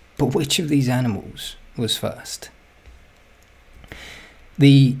 But which of these animals was first?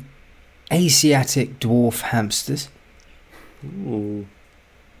 The Asiatic dwarf hamsters Ooh.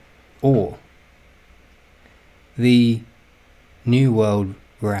 or the New World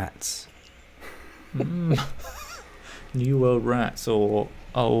rats? New World rats or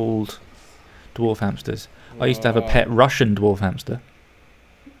old dwarf hamsters. I used to have a pet Russian dwarf hamster,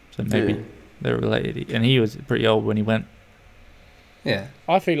 so maybe Yeah. they're related. And he was pretty old when he went. Yeah.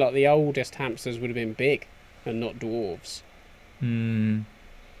 I feel like the oldest hamsters would have been big and not dwarves. Hmm.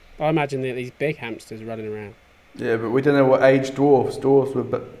 I imagine that these big hamsters running around. Yeah, but we don't know what age dwarfs. Dwarfs were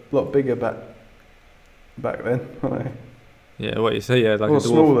a lot bigger back then, weren't they? Yeah, what you say? Yeah, like Or a dwarf.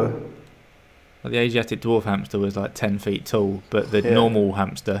 smaller. Like the Asiatic dwarf hamster was like 10 feet tall, but the Yeah. normal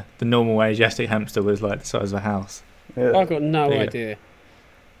hamster, the normal Asiatic hamster, was like the size of a house. Yeah. I've got no Bigger. idea.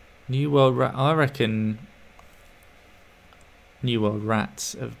 New World rat. I reckon New World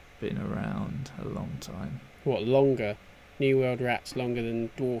rats have been around a long time. What, longer? New World rats longer than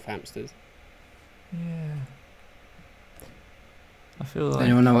dwarf hamsters? Yeah. I feel Does like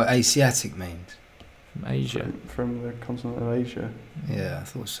anyone know what Asiatic means? from Asia. From the continent of Asia. Yeah, I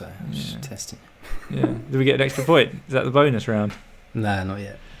thought so. I was Yeah. just testing. Yeah. Did we get an extra point? Is that the bonus round? No, not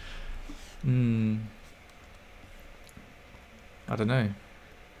yet. I don't know.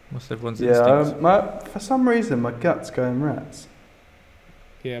 What's everyone's Yeah, instinct? for some reason my gut's going rats.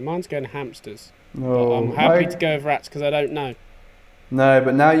 Yeah, mine's going hamsters. But No, I'm happy to go with rats because I don't know. No,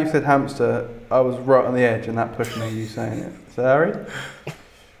 but now you've said hamster, I was right on the edge and that pushed me, you saying it. So, Harry?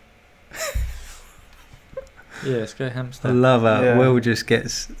 Yeah, let's go I hamster. love how Yeah. Will just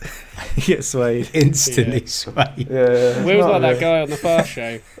gets Get swayed. instantly Yeah. swayed. Yeah. it's Will's not like that really- guy on the first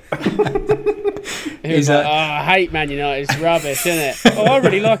show. He was He's like, like- I hate Man United, it's rubbish, isn't it? Oh, I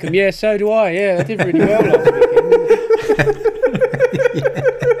really like them. Yeah, so do I. Yeah, they did really well last weekend.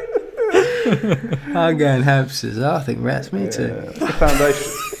 I'm going hamsters. I think rats, me too. Yeah, it's the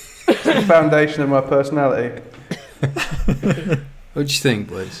foundation. It's the foundation of my personality. What do you think,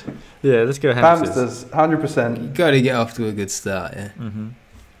 boys? Yeah, let's go hamsters. Hamsters, 100%. You got to get off to a good start, yeah. Mm-hmm.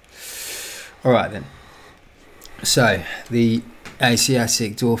 All right then. So the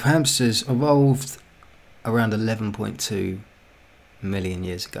Asiatic dwarf hamsters evolved around 11.2 million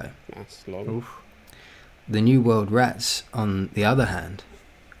years ago. That's long. Oof. The New World rats, on the other hand,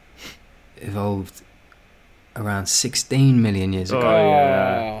 evolved around 16 million years ago. Oh,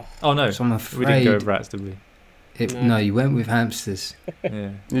 yeah. Oh no, So I'm we didn't go afraid with rats, did we? no, you went with hamsters.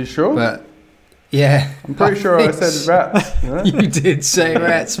 Yeah. You sure? But yeah, I'm pretty sure I said rats. Yeah? you did say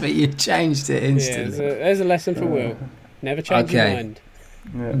rats, but you changed it Yeah, instantly. there's a lesson for Will. Never change your Okay. mind.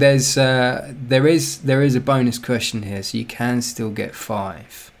 Yeah. there is a bonus question here, so you can still get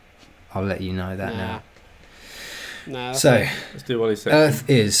 5. I'll let you know that now. Nah, that's So it. Let's do Wally's section. Earth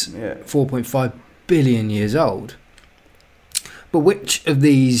is Yeah. 4.5 billion years old. But which of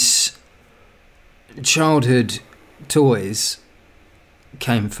these childhood toys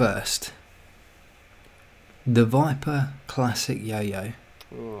came first? The Viper Classic Yo-Yo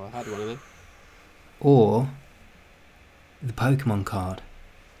Oh, I had one of them. or the Pokemon card?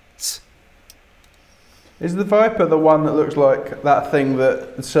 Is the Viper the one that looks like that thing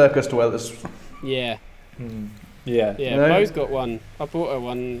that the circus dwellers... Yeah, Yeah. yeah. No. Bo's got one. I bought her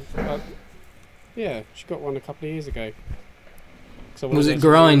one. Yeah, she got one a couple of years ago. So Was it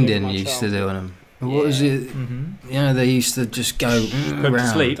grinding you used to do on them? What was Yeah. it? Mm-hmm. You know, they used to just go Go to around.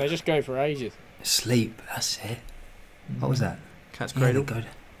 sleep. They just go for ages. Sleep. That's it. What was that? Cat's Yeah, Cradle. good.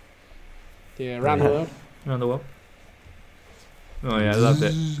 Yeah, around the world. Around the world. Oh yeah, I loved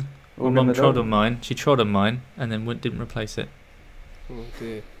it. My All mum in the trod dog. on mine. She trod on mine and then didn't replace it. Oh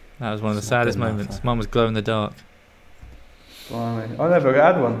dear. That was one of the It's not saddest good enough, moments. huh? Mine was glow in the dark. Blimey. I never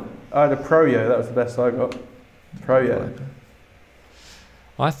had one. I had a Pro-Yo, that was the best I got. Pro-Yo.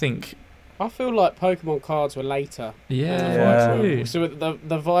 I think. I feel like Pokemon cards were later. Yeah. than me Vipers. too.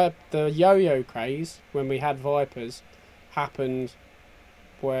 So the yo-yo craze when we had Vipers happened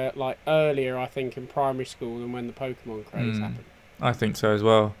where like earlier I think in primary school than when the Pokemon craze happened. I think so as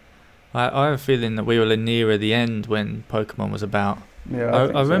well. I have a feeling that we were nearer the end when Pokemon was about. Yeah, I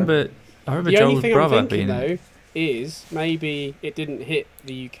think so. remember The only Joel's thing I'm brother thinking being. though is maybe it didn't hit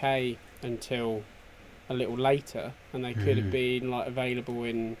the UK until a little later, and they could have been like available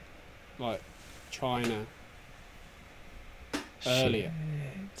in like China earlier.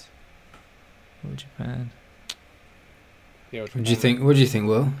 Shit. Or Japan. Yeah, What do you think? What do you think,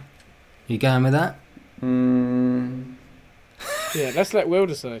 Will? You going with that? Yeah, let's let Will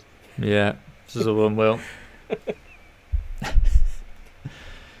decide. Yeah, this is a one. Will.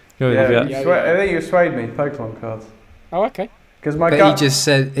 Go with Yeah, that. Yeah. I think you swayed me, Pokemon cards. Oh, okay. Because my But gut...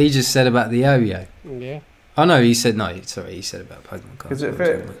 he just said about the yo-yo. Yeah. Oh no, he said no. Sorry, he said about Pokemon cards.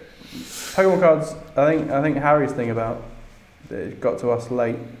 Because Pokemon cards, I think Harry's thing about it got to us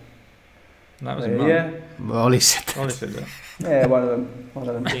late. That was a mum. yeah, Well, Ollie said that. Ollie said that. yeah, one of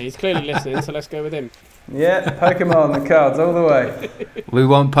them. Yeah, he's clearly listening, so let's go with him. Yeah, Pokemon, the cards all the way. We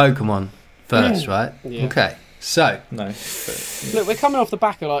want Pokemon first, right? Yeah. Okay. So No. But, Look, we're coming off the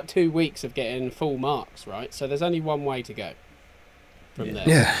back of like 2 weeks of getting full marks, right? So there's only one way to go from there.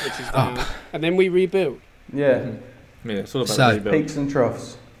 Yeah. Which is Up. down. And then we rebuild. Yeah, yeah, it's all about So- the rebuild. peaks and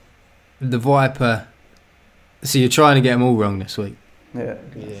troughs. the Viper. So you're trying to get them all wrong this week. Yeah.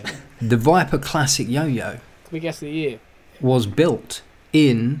 Yeah. Can The Viper Classic Yo-Yo we guess the year? was built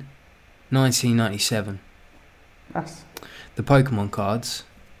in 1997. That's The Pokemon cards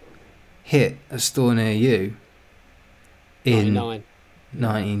hit a store near you in 99.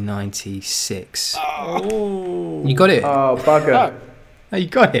 1996. Oh. You got it. oh bugger. Oh, you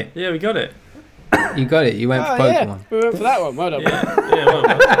got it. Yeah, we got it. You got it. You went for yeah, Pokemon. we went for that one. Well done. Will. Yeah, well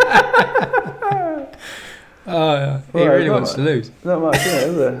done. Oh, yeah. He Well, really not wants to lose. Not much,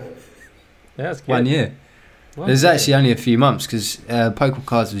 is there? Yeah, that's good. 1 year. There's actually only a few months because Pokemon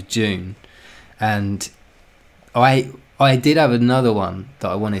cards was June, and I did have another one that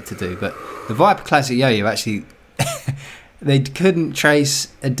I wanted to do, but the Viper Classic Yo-Yo actually they couldn't trace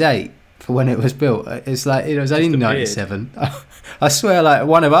a date for when it was built. It's like it was only Just appeared. 97. I swear, like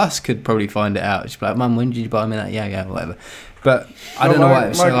one of us could probably find it out. She'd be like, "Mum, when did you buy me that yo-yo or whatever?" But I don't know why it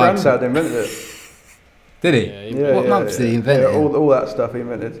was my so hard. granddad invented it. Did he? Yeah, Yeah, What yeah, month did he yeah. invent Yeah, it? all that stuff he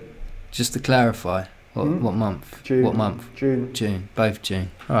invented. Just to clarify, what Hmm? what month? June. What month? June. June, both June.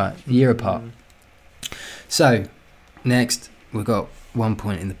 All right, a year apart. So, next we've got 1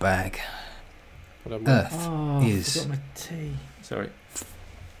 point in the bag. Well done, Will. Earth Oh, is I forgot my tea. Sorry.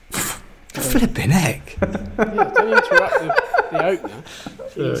 flipping heck. Yeah, don't interrupt the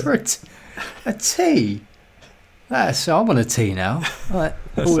opener. For a tea. That's I want a tea now. Right,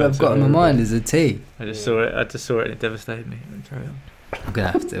 all I've sounds got in my horrible. mind is a tea. I just saw it. I just saw it and it devastated me. Carry on. We're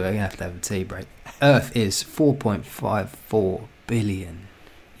gonna have to have a tea break. Earth is 4.54 billion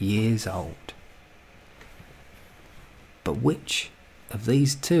years old. But which of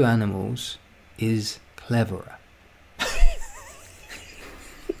these two animals is cleverer?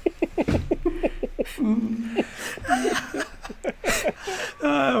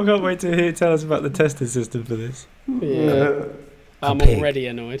 I can't wait to hear tell us about the testing system for this. Yeah. I'm pig. already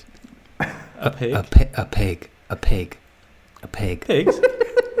annoyed. A pig. A pig. Pigs.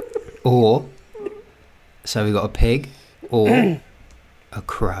 Or so we got a pig or a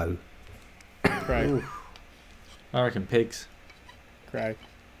crow. Crow. I reckon pigs. Crow.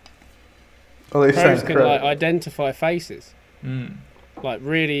 Oh, they Crows sound can crow. like identify faces. Mm. Like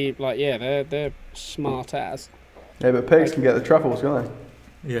really, like yeah, they're smart as. Yeah, but pigs can get the truffles, can't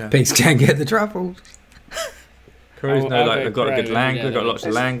they? Yeah. Pigs can't get the truffles. Crows I'll know go like they've got a crow good and language. yeah, They've got lots of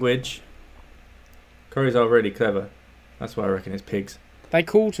it's- language. Crows are really clever. That's why I reckon it's pigs. They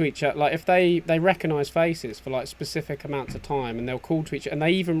call to each other, like if they recognise faces for like specific amounts of time, and they'll call to each other, and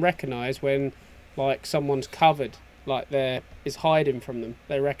they even recognise when like someone's covered, like is hiding from them.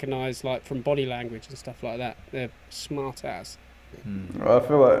 They recognise like from body language and stuff like that. They're smart as. Mm. Well, I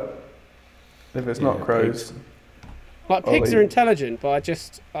feel like if it's not Yeah, crows, Like pigs Ollie. are intelligent, but I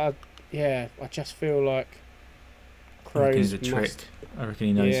just feel like I reckon crows it's a must. trick. I reckon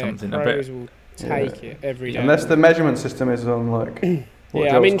he knows Yeah, something. I crows bet. will take it every day. unless the measurement system is on like What,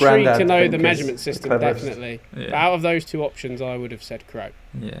 Yeah, I'm Joel's intrigued granddad to know think the is measurement the system, cleverest? definitely. But Yeah. out of those two options, I would have said crow.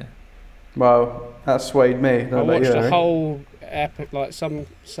 Yeah. Well, that swayed me. Don't I know about watched you, a Harry. whole epic, like some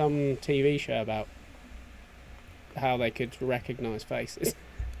TV show about how they could recognise faces.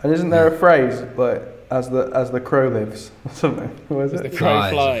 And isn't there a phrase like as the crow lives or something? What is As the it? crow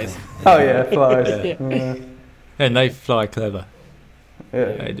Flies. flies. Oh yeah, flies. Yeah. Yeah. And they fly clever. Yeah.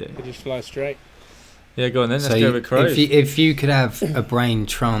 They do. They just fly straight. Yeah, go on then. Let's So go with crows. if you could have a brain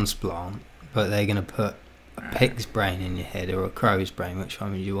transplant, but they're going to put a pig's brain in your head or a crow's brain, which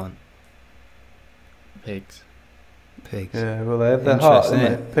one would you want? Pigs. Pigs. Yeah, well, they have their heart, Interesting,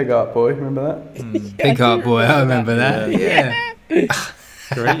 didn't they? Pig heart boy, remember that? Mm. Pig heart boy, I remember that. Yeah.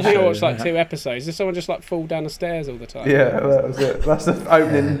 Great I think I show, watched like yeah. 2 episodes. Does someone just like fall down the stairs all the time? Yeah, that was it. That's the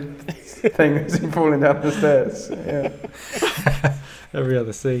opening thing, is him falling down the stairs. Yeah. Every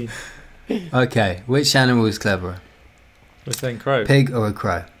other scene. Okay, which animal is cleverer? We're saying crow. Pig or a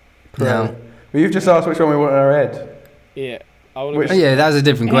crow? Crow. No. Well, you've just asked which one we want in our head. Yeah. I wanna Which- Oh, yeah, that's a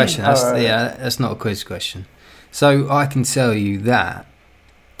different question. That's, Alright. yeah, that's not a quiz question. So I can tell you that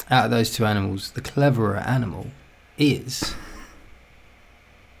out of those two animals, the cleverer animal is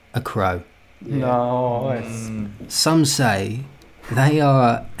a crow. Nice. Mm. Some say they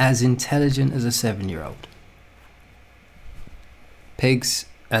are as intelligent as a 7-year-old. Pigs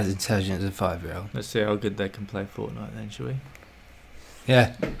as intelligent as a 5-year-old. Let's see how good they can play Fortnite then, shall we?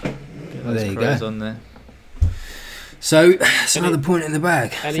 Yeah. Get Well, those there you crows go. on there. So it's another point in the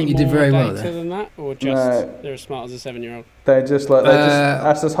bag. I Any think you more did very well data there. than that, or just No. they're as smart as a 7-year-old? They're just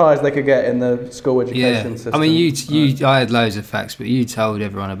that's as high as they could get in the school Yeah, education system. I mean, I had loads of facts, but you told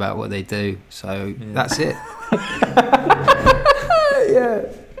everyone about what they do, so Yeah. that's it. Yeah.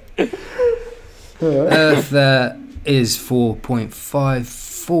 Earth is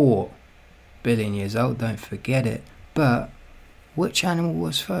 4.54 billion years old, don't forget it. But which animal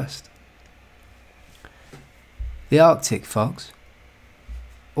was first? The Arctic fox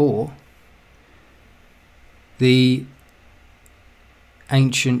or the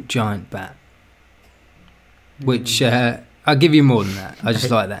ancient giant bat? Which, I'll give you more than that. I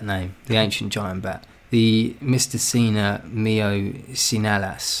just like that name, the ancient giant bat. The Mystacina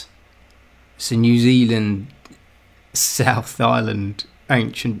meocinalis. It's a New Zealand South Island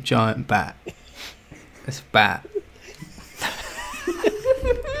ancient giant bat. It's a bat.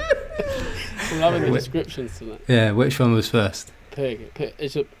 I'm loving the descriptions to that. Yeah, which one was first? Pig.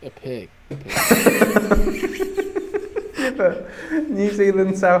 It's a pig. But New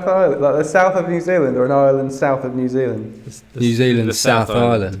Zealand South Island, like the south of New Zealand, or an island south of New Zealand. New Zealand the South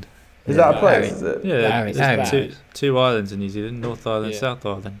Island. Is that a Yeah. place? Is it? Yeah, Harry, there's it's two, bad. two islands in New Zealand, North Island, Yeah. South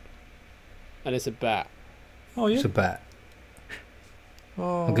Island. And it's a bat. Oh, yeah. It's a bat.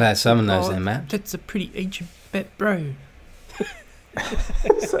 Oh, I'm glad someone knows oh, their map. That's a pretty ancient bet, bro.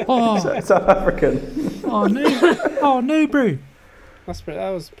 South African. Oh, no. Oh, no, bro. That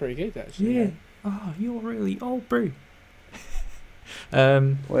was pretty good, actually. Oh, you're really old, bro.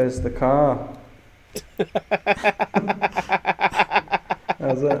 Where's the car?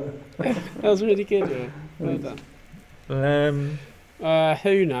 How's that? That was really good. Yeah. Well done.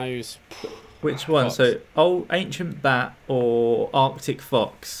 Who knows? Which one? Fox. So, old ancient bat or Arctic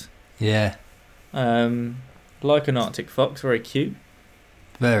fox? Yeah, Like an Arctic fox, very cute.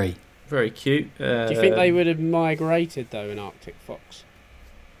 very. Very cute. Do you think they would have migrated though, an Arctic fox?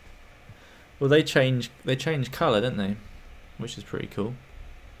 Well, they change colour, don't they? Which is pretty cool.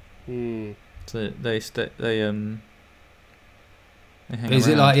 Hmm. So they hang Is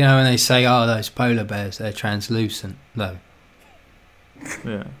it around. like, you know, when they say, oh, those polar bears, they're translucent? No.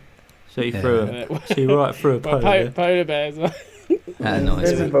 Yeah. So you Yeah. threw them. So you right through a Well, polar bear. polar bears. That annoys me.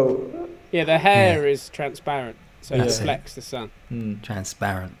 Visible. Yeah, their hair is transparent, so it That's it. reflects the sun. Mm.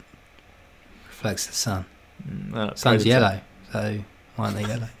 Transparent. Reflects the sun. predator. Sun's yellow, so why aren't they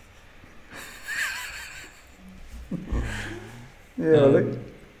yellow? Yeah, look.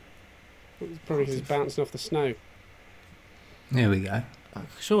 It's probably because it's bouncing off the snow. Here we go.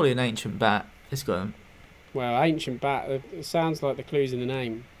 Surely an ancient bat. It's got them. Well, ancient bat. It sounds like the clues in the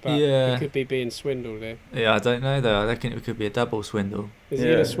name, but Yeah. it could be being swindled here. Yeah, I don't know though. I reckon it could be a double swindle. Is he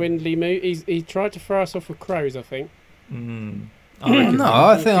in Yeah. a swindly mood? He tried to throw us off with crows, I think. Mm. No,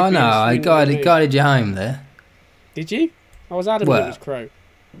 I think I could be know. I swindling guided me. guided you home there. Did you? I was adamant Well, it was crow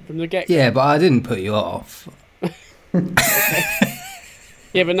from the get-go. Yeah, but I didn't put you off.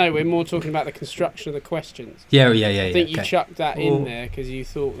 Yeah, but no, we're more talking about the construction of the questions. Yeah. I think you okay. chucked that Well- in there because you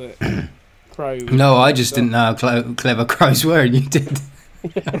thought that crow. Was No, I just didn't know how clever crows were, and you did.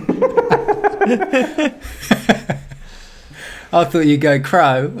 I thought you'd go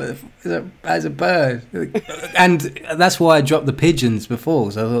crow as a bird. And that's why I dropped the pigeons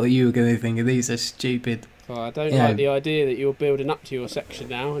before, so I thought you were going to think of these are stupid. Oh, I don't like the idea that you're building up to your section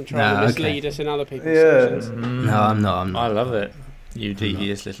now and trying to mislead us in other people's Yeah. sections. No, I'm not. I love it. You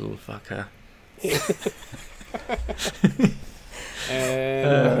devious little fucker.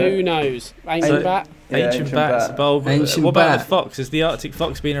 Who knows? Ancient bat? Ancient bats evolved. Ancient What about bat. the fox? Has the Arctic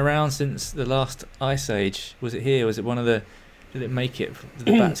fox been around since the last ice age? Was it here? Was it one of the... Did it make it? Did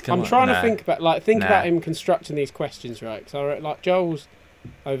the bats come I'm up? trying to Nah. think about him constructing these questions, right? Because like Joel's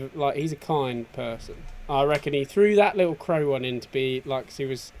he's a kind person. I reckon he threw that little crow one in to be like, 'cause he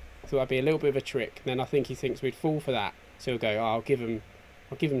was thought that'd be a little bit of a trick. And then I think he thinks we'd fall for that, so he'll go, I'll give him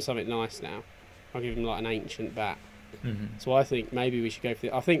something nice now. I'll give him like an ancient bat. Mm-hmm. So I think maybe we should go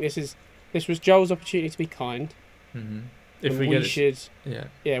for I think this was Joel's opportunity to be kind. Mm-hmm. If And we we get should,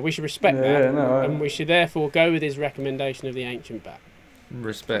 yeah, we should respect that, and we should therefore go with his recommendation of the ancient bat.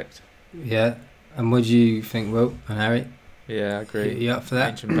 respect. Yeah. And what do you think, Will and Harry? Yeah, I agree. You up for that?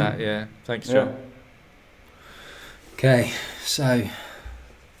 Ancient bat. Yeah. Thanks, Yeah. John. Okay, so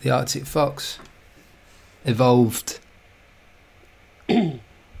the Arctic fox evolved. The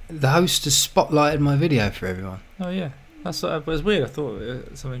host has spotlighted my video for everyone. Oh yeah, that's what, it was weird. I thought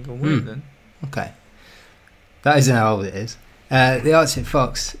something gone weird then. Okay, that isn't how old it is. The Arctic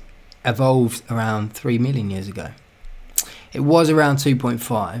fox evolved around 3 million years ago. It was around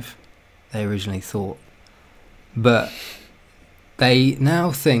 2.5, they originally thought, but they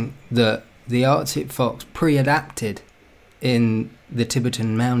now think that the Arctic fox pre-adapted in the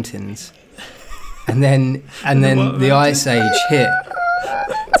Tibetan mountains, and then the ice age hit.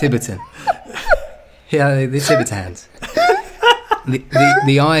 Tibetan. Yeah, the Tibetans.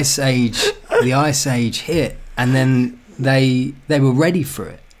 The ice age hit, and then they were ready for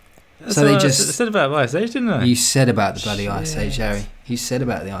it. That's So they what I just said about ice age, didn't I? You said about the bloody ice age, Harry. You said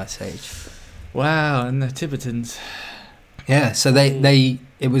about the ice age. Wow, and the Tibetans. Yeah, so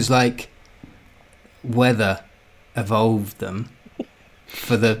it was like weather evolved them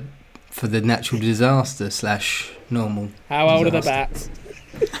for the natural disaster / normal. How old are the disaster. bats?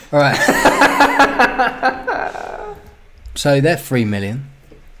 All right. So they're 3 million.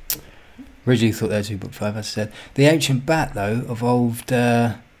 Originally thought they were 2.5, as I said. The ancient bat, though, evolved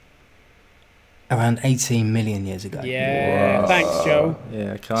around 18 million years ago. Yeah, thanks, Joel.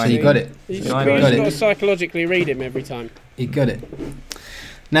 Yeah, kind So you got it. You Kind just of. got Got to it. psychologically read him every time. You got it.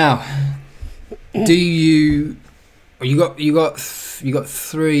 Now, do you got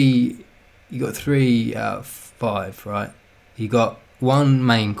 3 out of 5, right? You got one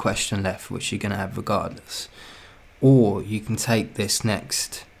main question left, which you're going to have regardless, or you can take this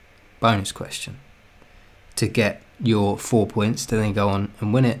next bonus question to get your 4 points to then go on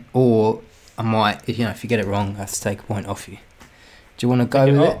and win it, or I might, if you get it wrong, I have to take a point off you. Do you want to go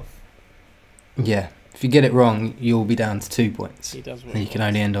with it? Yeah. If you get it wrong, you'll be down to 2 points. He does. And you can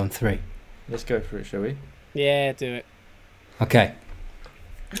only end on 3. Let's go for it, shall we? Yeah, do it. Okay.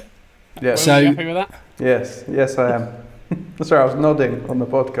 Yeah. So- Are you happy with that? Yes, I am. Sorry, I was nodding on the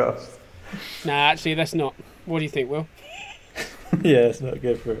podcast. Nah, actually, let's not. What do you think, Will? Yeah, let's not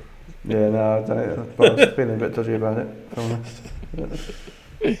go for it. Yeah, no, I don't. But I was feeling a bit dodgy about it, if I'm honest.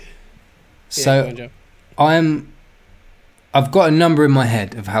 Yeah, go on, Joe. I've got a number in my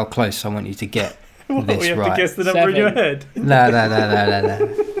head of how close I want you to get this we have right. to guess the number in your 7. head. No.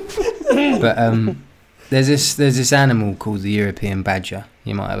 But there's this animal called the European badger.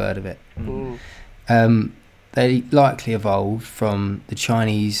 You might have heard of it. Mm. They likely evolved from the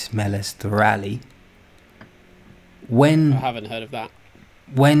Chinese Meles dorali. I When haven't heard of that.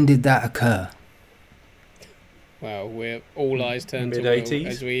 did that occur? Well, we're all eyes turned to Mid-80s? Will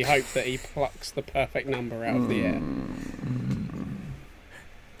as we hope that he plucks the perfect number out of the air.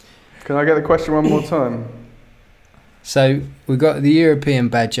 Can I get the question one more time? So we got the European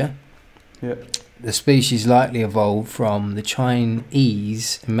badger. Yeah. The species likely evolved from the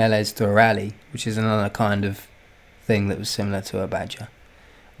Chinese Meles dorali, which is another kind of thing that was similar to a badger.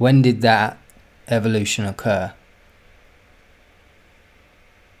 When did that evolution occur?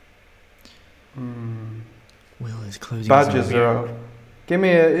 Will is closing. Badgers are old. Give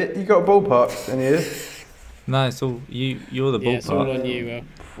me you got a ballpark in here? No, it's all you. You're the Yeah, it's all ballpark. on you, Will.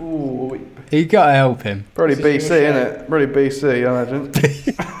 Ooh, You got to help him. probably This is BC, your isn't it? Probably BC, I imagine.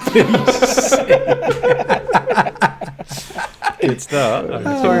 Good start.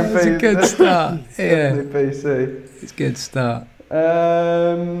 It's a good start. Yeah, Definitely BC. it's a good start.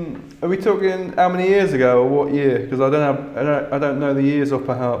 Are we talking how many years ago or what year? Because I don't know the years off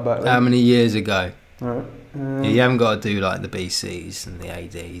by heart back then. How many years ago? Right. You haven't got to do like the BCs and the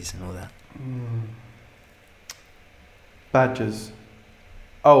ADs and all that. badgers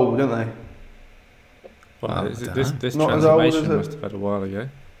old, don't they? Well, I this dunno. this Not as old, is transformation it? must have had a while ago.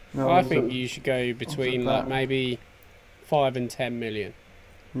 No, I was think it- you should go between that? like maybe 5 and 10 million.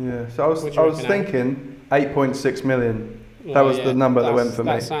 Yeah. So I was What do you reckon, thinking 8.6 million. That Well, was the number that went for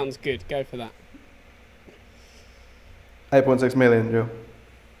me. That sounds good. Go for that. 8.6 million, Joe.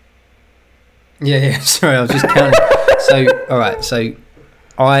 Yeah. Sorry, I was just counting. So, all right. So,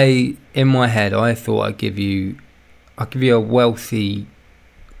 in my head, I thought I'll give you a wealthy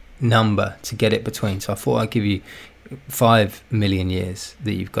number to get it between. So I thought I'd give you 5 million years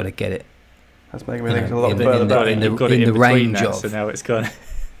that you've got to get it That's making me You think it's a know, lot in the- further in the- back. in the- You've got it in the between range that, of- so now it's gone.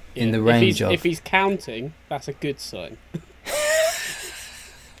 in the If range he's, of. if he's counting, that's a good sign.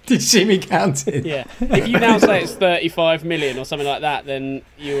 Did you see me counting? Yeah. If you now say it's 35 million or something like that, then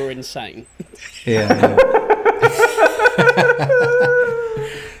you're insane. Yeah.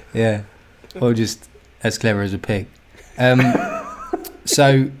 Yeah. Or just as clever as a pig.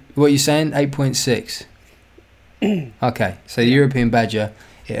 So what you're saying? 8.6. Okay. So the European badger,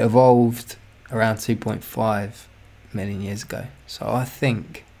 it evolved around 2.5 million years ago. So I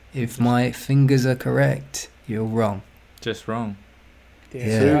think if my fingers are correct, you're wrong. Just wrong.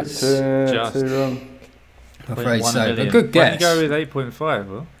 Yeah. Too, that's- Just. too wrong. I'm afraid 0.1 so. million. A good Why didn't guess. you go with 8.5?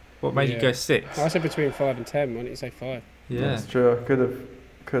 Well, what made you Yeah. go 6? I said between 5 and 10. Why don't you say 5? Yeah. That's true. I could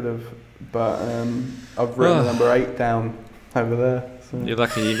have, but I've written the number 8 down over there. So. You're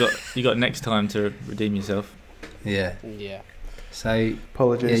lucky. You got next time to redeem yourself. Yeah. Yeah. So yeah,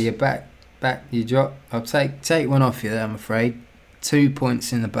 Apologies. you're back. You drop. I'll take one off you there. I'm afraid. 2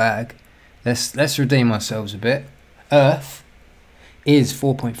 points in the bag. Let's redeem ourselves a bit. Earth is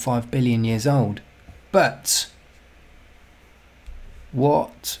 4.5 billion years old, but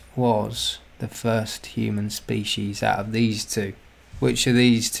what was the first human species out of these two? Which of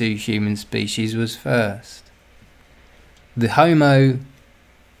these two human species was first? The Homo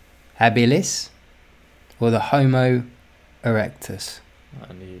habilis or the Homo erectus?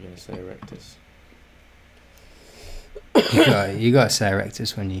 I knew you were going to say Erectus. You got to say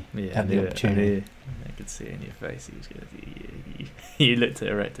erectus when you Yeah, have I the knew it, opportunity. I could see it in your face. You looked at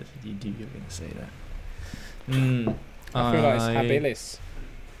Erectus and you knew you were going to say that. I feel like it's habilis.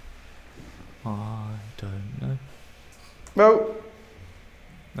 I don't know. Well,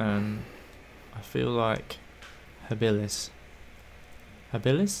 I feel like habilis.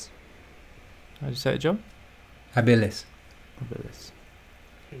 Habilis? How do you say it, John? Habilis. Habilis.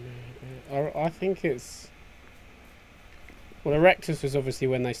 I think it's... Well, erectus was obviously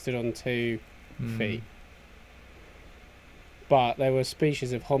when they stood on 2 feet. But there were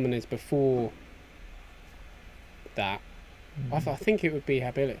species of hominids before that. I think it would be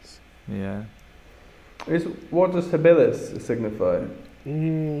habilis. Yeah. what does habilis signify?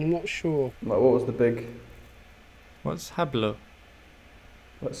 I'm not sure. Like, what was the big What's hablo?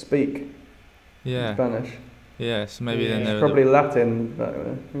 speak in Yeah. Spanish? Yeah, so maybe then Yeah. they were Probably Latin back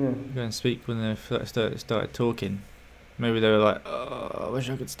then. Yeah. going to speak when they started talking. Maybe they were like, oh, I wish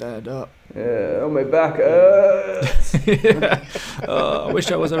I could stand up. Yeah, on my back. Oh, I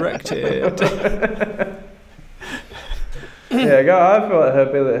wish I was erected. Yeah, I feel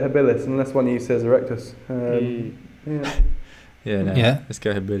like habilis, unless one of you says erectus. Yeah. Yeah, no. Yeah. Let's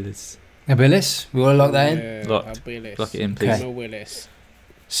go habilis. Habilis. We want to lock that in. Yeah, Locked. habilis. Lock it in, please. Okay. Homo Willis.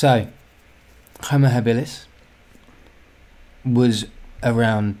 So, Homo habilis was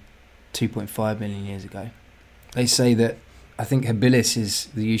around 2.5 million years ago. They say that, I think habilis is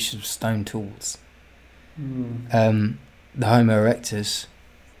the use of stone tools. The Homo erectus,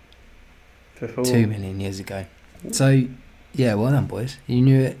 2 million years ago. So, yeah, well done, boys. You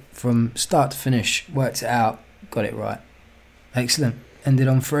knew it from start to finish, worked it out, got it right. Excellent. Ended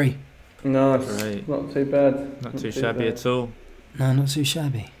on 3. Nice. Great. Not too bad. Not too shabby at all. No, not too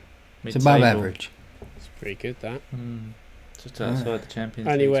shabby. It's Mid-table. above average. It's pretty good, that. Just outside the Champions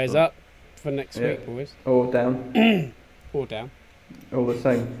League Anyways, spot. up for next Yeah. week, boys. Or down. Or down. All the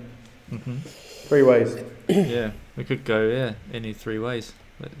same. Mhm. 3 ways. Yeah, we could go, any 3 ways.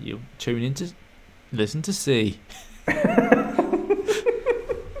 But you tune in to listen to see.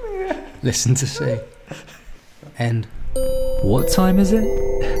 Listen to see. End. What time is it?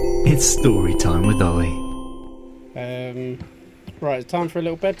 It's story time with Ollie. Right, it's time for a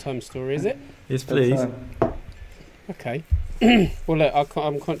little bedtime story, is it? Yes, please. Okay. Well, look,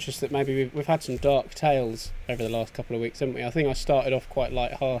 I'm conscious that maybe we've had some dark tales over the last couple of weeks, haven't we? I think I started off quite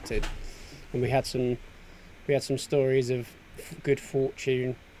light-hearted, and we had some stories of good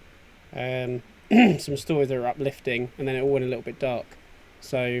fortune, some stories that were uplifting, and then it all went a little bit dark.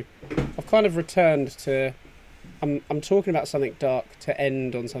 So I've kind of returned to... I'm talking about something dark to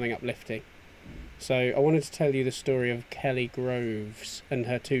end on something uplifting. So I wanted to tell you the story of Kelly Groves and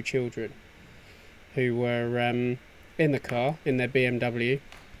her 2 children, who were in the car, in their BMW,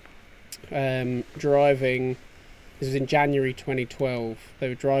 driving. This was in January 2012. They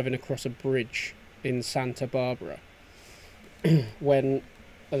were driving across a bridge in Santa Barbara and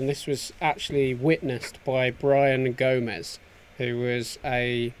this was actually witnessed by Brian Gomez, who was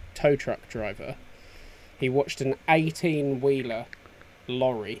a tow truck driver. He watched an 18-wheeler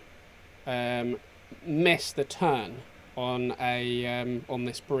lorry miss the turn on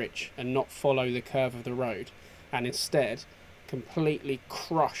this bridge and not follow the curve of the road, and instead completely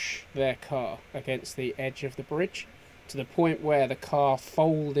crush their car against the edge of the bridge, to the point where the car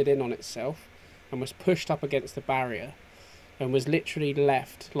folded in on itself and was pushed up against the barrier and was literally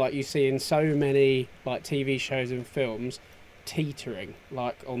left, like you see in so many like TV shows and films, teetering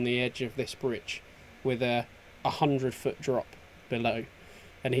like on the edge of this bridge with a 100-foot drop below.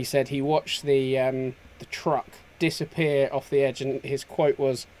 And he said he watched the truck disappear off the edge, and his quote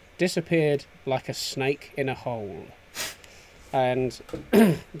was, "Disappeared like a snake in a hole." And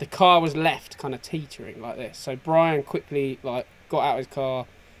the car was left kind of teetering like this. So Brian quickly like got out of his car,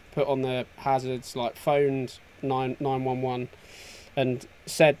 put on the hazards, like phoned 911 and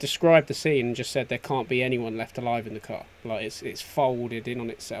described the scene and just said there can't be anyone left alive in the car. Like it's folded in on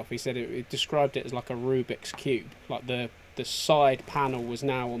itself. He said it described it as like a Rubik's cube. Like the side panel was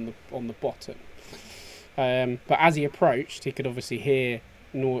now on the bottom. But as he approached, he could obviously hear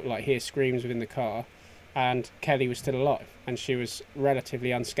screams within the car, and Kelly was still alive, and she was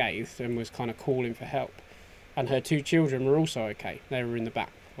relatively unscathed and was kind of calling for help. And her 2 children were also okay. They were in the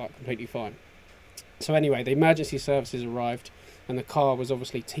back, like completely fine. So anyway, the emergency services arrived, and the car was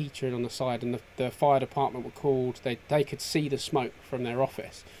obviously teetering on the side, and the fire department were called. They could see the smoke from their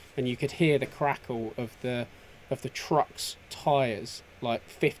office, and you could hear the crackle of the truck's tyres like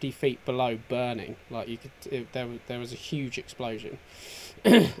 50 feet below burning. Like there was a huge explosion.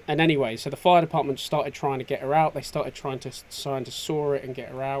 And anyway, so the fire department started trying to get her out. They started trying to saw it and get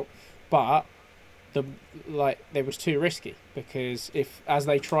her out, but it was too risky, because as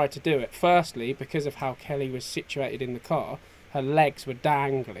they tried to do it, firstly, because of how Kelly was situated in the car, her legs were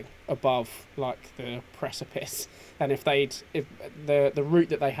dangling above like the precipice, and if the route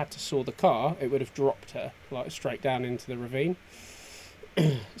that they had to saw the car, it would have dropped her like straight down into the ravine.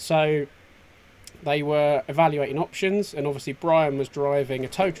 So they were evaluating options, and obviously Brian was driving a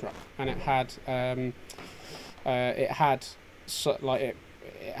tow truck, and it had a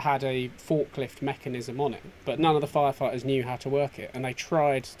forklift mechanism on it, but none of the firefighters knew how to work it, and they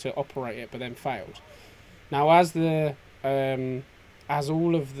tried to operate it but then failed. Now as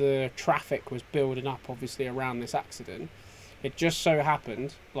all of the traffic was building up obviously around this accident, it just so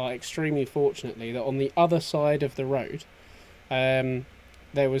happened, like extremely fortunately, that on the other side of the road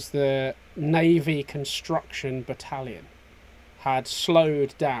there was the Navy Construction Battalion had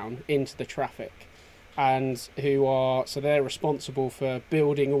slowed down into the traffic, and they're responsible for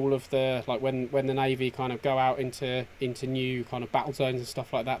building all of the, like when the Navy kind of go out into new kind of battle zones and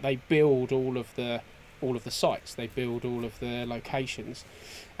stuff like that, they build all of the sites, they build all of the locations.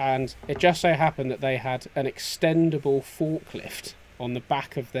 And it just so happened that they had an extendable forklift on the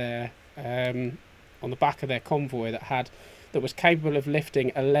back of their convoy that was capable of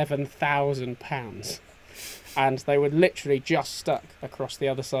lifting 11,000 pounds. And they were literally just stuck across the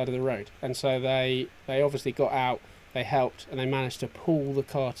other side of the road. And so they obviously got out, they helped, and they managed to pull the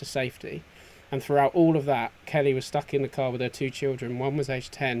car to safety. And throughout all of that, Kelly was stuck in the car with her 2 children. One was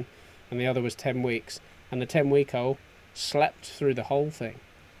aged 10 and the other was 10 weeks. And the 10-week-old slept through the whole thing.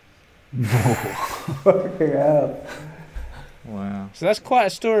 Fucking hell. Wow. So that's quite a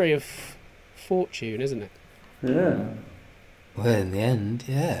story of fortune, isn't it? Yeah. Well, in the end,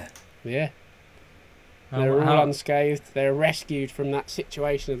 yeah. Yeah. They were all unscathed. They were rescued from that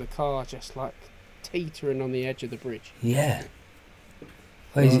situation of the car just like teetering on the edge of the bridge. Yeah.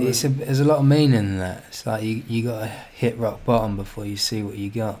 Well, there's a lot of meaning in that. It's like you got to hit rock bottom before you see what you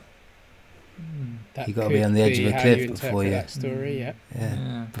got. You got to be on the edge of a cliff before you. That story,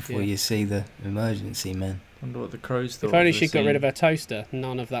 yeah. Before you see the emergency man. Wonder what the crows thought. If only she got rid of her toaster,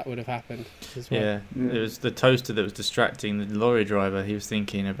 none of that would have happened as well. Yeah, it was the toaster that was distracting the lorry driver. He was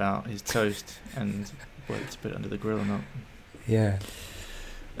thinking about his toast and whether to put it under the grill or not. Yeah.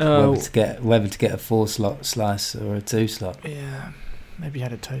 Whether to get a 4-slot slice or a 2-slot. Yeah, maybe he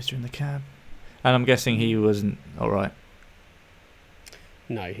had a toaster in the cab. And I'm guessing he wasn't all right.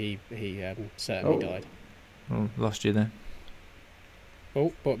 No, he certainly died. Well, lost you there.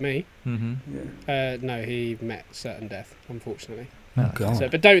 Oh, but me? Mm-hmm. Yeah. No, he met certain death, unfortunately. Oh, God. So,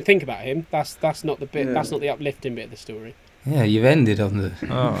 but don't think about him. That's not the bit. Yeah. That's not the uplifting bit of the story. Yeah, you've ended on the...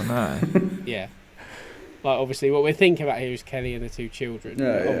 Oh, no. Yeah. Like, obviously, what we're thinking about here is Kelly and the two children.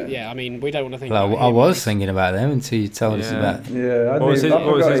 Yeah. I mean, we don't want to think Well, about I him. was thinking about them until you told us about. Yeah. What was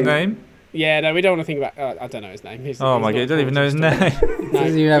his name? Yeah, no, we don't want to think about... I don't know his name. Oh my god, you don't even know his name. No,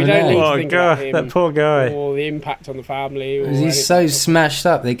 Doesn't even have we a don't name. need to Oh think about god, him that poor guy. or the impact on the family. Or He's so smashed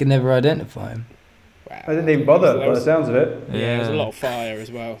up they could never identify him. Wow. I didn't even bother by the sounds of it. Yeah, there was a lot of fire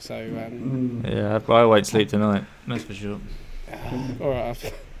as well. So, Yeah, I won't sleep tonight. That's for sure. all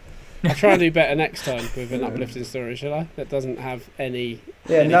right, I'll try and do better next time with an uplifting story, shall I? That doesn't have any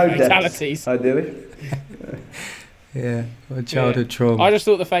no fatalities. deaths, ideally. Yeah, or childhood trauma. I just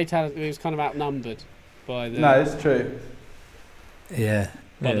thought the fatality was kind of outnumbered by the No, it's true. Yeah.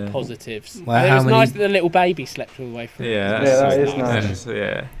 by the positives. Well, It how was many- nice that the little baby slept all the way through. Yeah, that is nice. That's,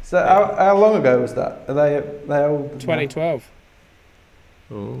 yeah. So how long ago was that? Are they old? 2012.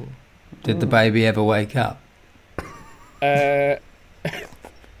 Ooh. Did the baby ever wake up?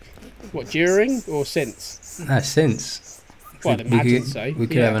 What, during or since? No, since. Well, I'd imagine so. We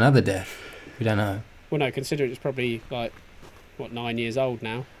could yeah. have another death. We don't know. Well, no, considering it's probably 9 years old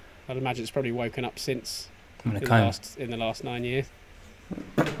now. I'd imagine it's probably woken up since I'm in gonna the last 9 years.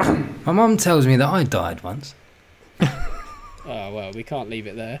 My mum tells me that I died once. Oh well, we can't leave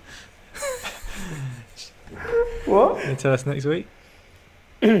it there. What? Can you tell us next week?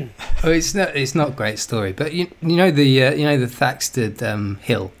 Oh, it's not a great story, but you know the Thaxted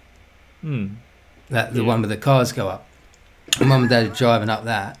hill, the one where the cars go up. My mum and dad were driving up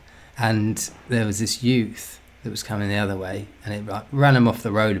that, and there was this youth that was coming the other way, and it ran them off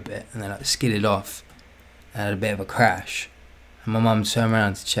the road a bit, and they skidded off, and had a bit of a crash. And my mum turned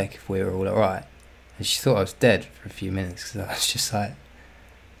around to check if we were all alright, and she thought I was dead for a few minutes because I was just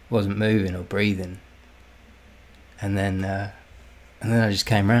wasn't moving or breathing, and then I just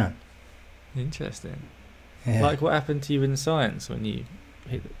came round. Interesting. Yeah. Like what happened to you in science when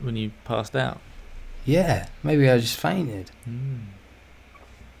you passed out? Yeah, maybe I just fainted.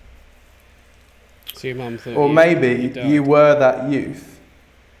 So your mum thought. Or maybe died. you were that youth,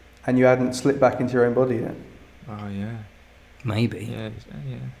 and you hadn't slipped back into your own body yet. Oh yeah. Maybe. Yeah,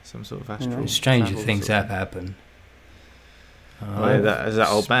 some sort of astral. Stranger travel things sort have happened. Oh, yeah, that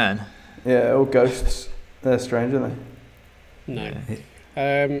old man. Yeah, all ghosts. They're strange, aren't they? No.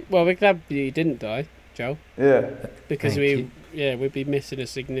 Yeah. Well, we're glad you didn't die, Joel, Yeah. because Thank we'd be missing a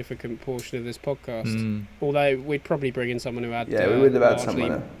significant portion of this podcast. Although we'd probably bring in someone who had Yeah, we would have had largely,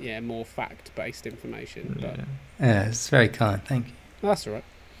 someone. more fact-based information. But Yeah, it's very kind. Thank you, that's all right.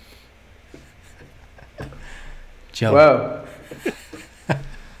 Joe. Well,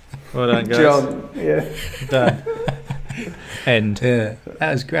 Well done, guys. John. Yeah. Done. End. Yeah,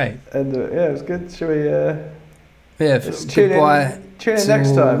 that was great. And yeah, it was good. Shall we? Yeah, Let's tune in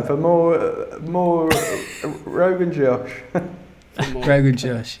next time for more Rogan Josh. Rogan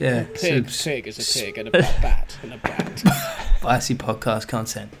Josh. Yeah, Pig is a pig and a bat and a bat. spicy podcast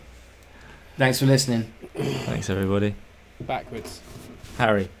content. Thanks for listening. Thanks, everybody. Backwards.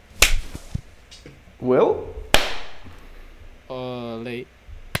 Harry. Will? Ollie.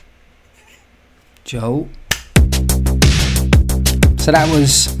 Joel. So that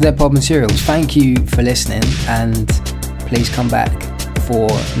was their pod materials. Thank you for listening, and please come back for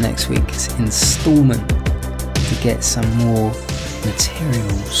next week's instalment to get some more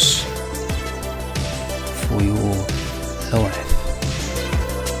materials for your life.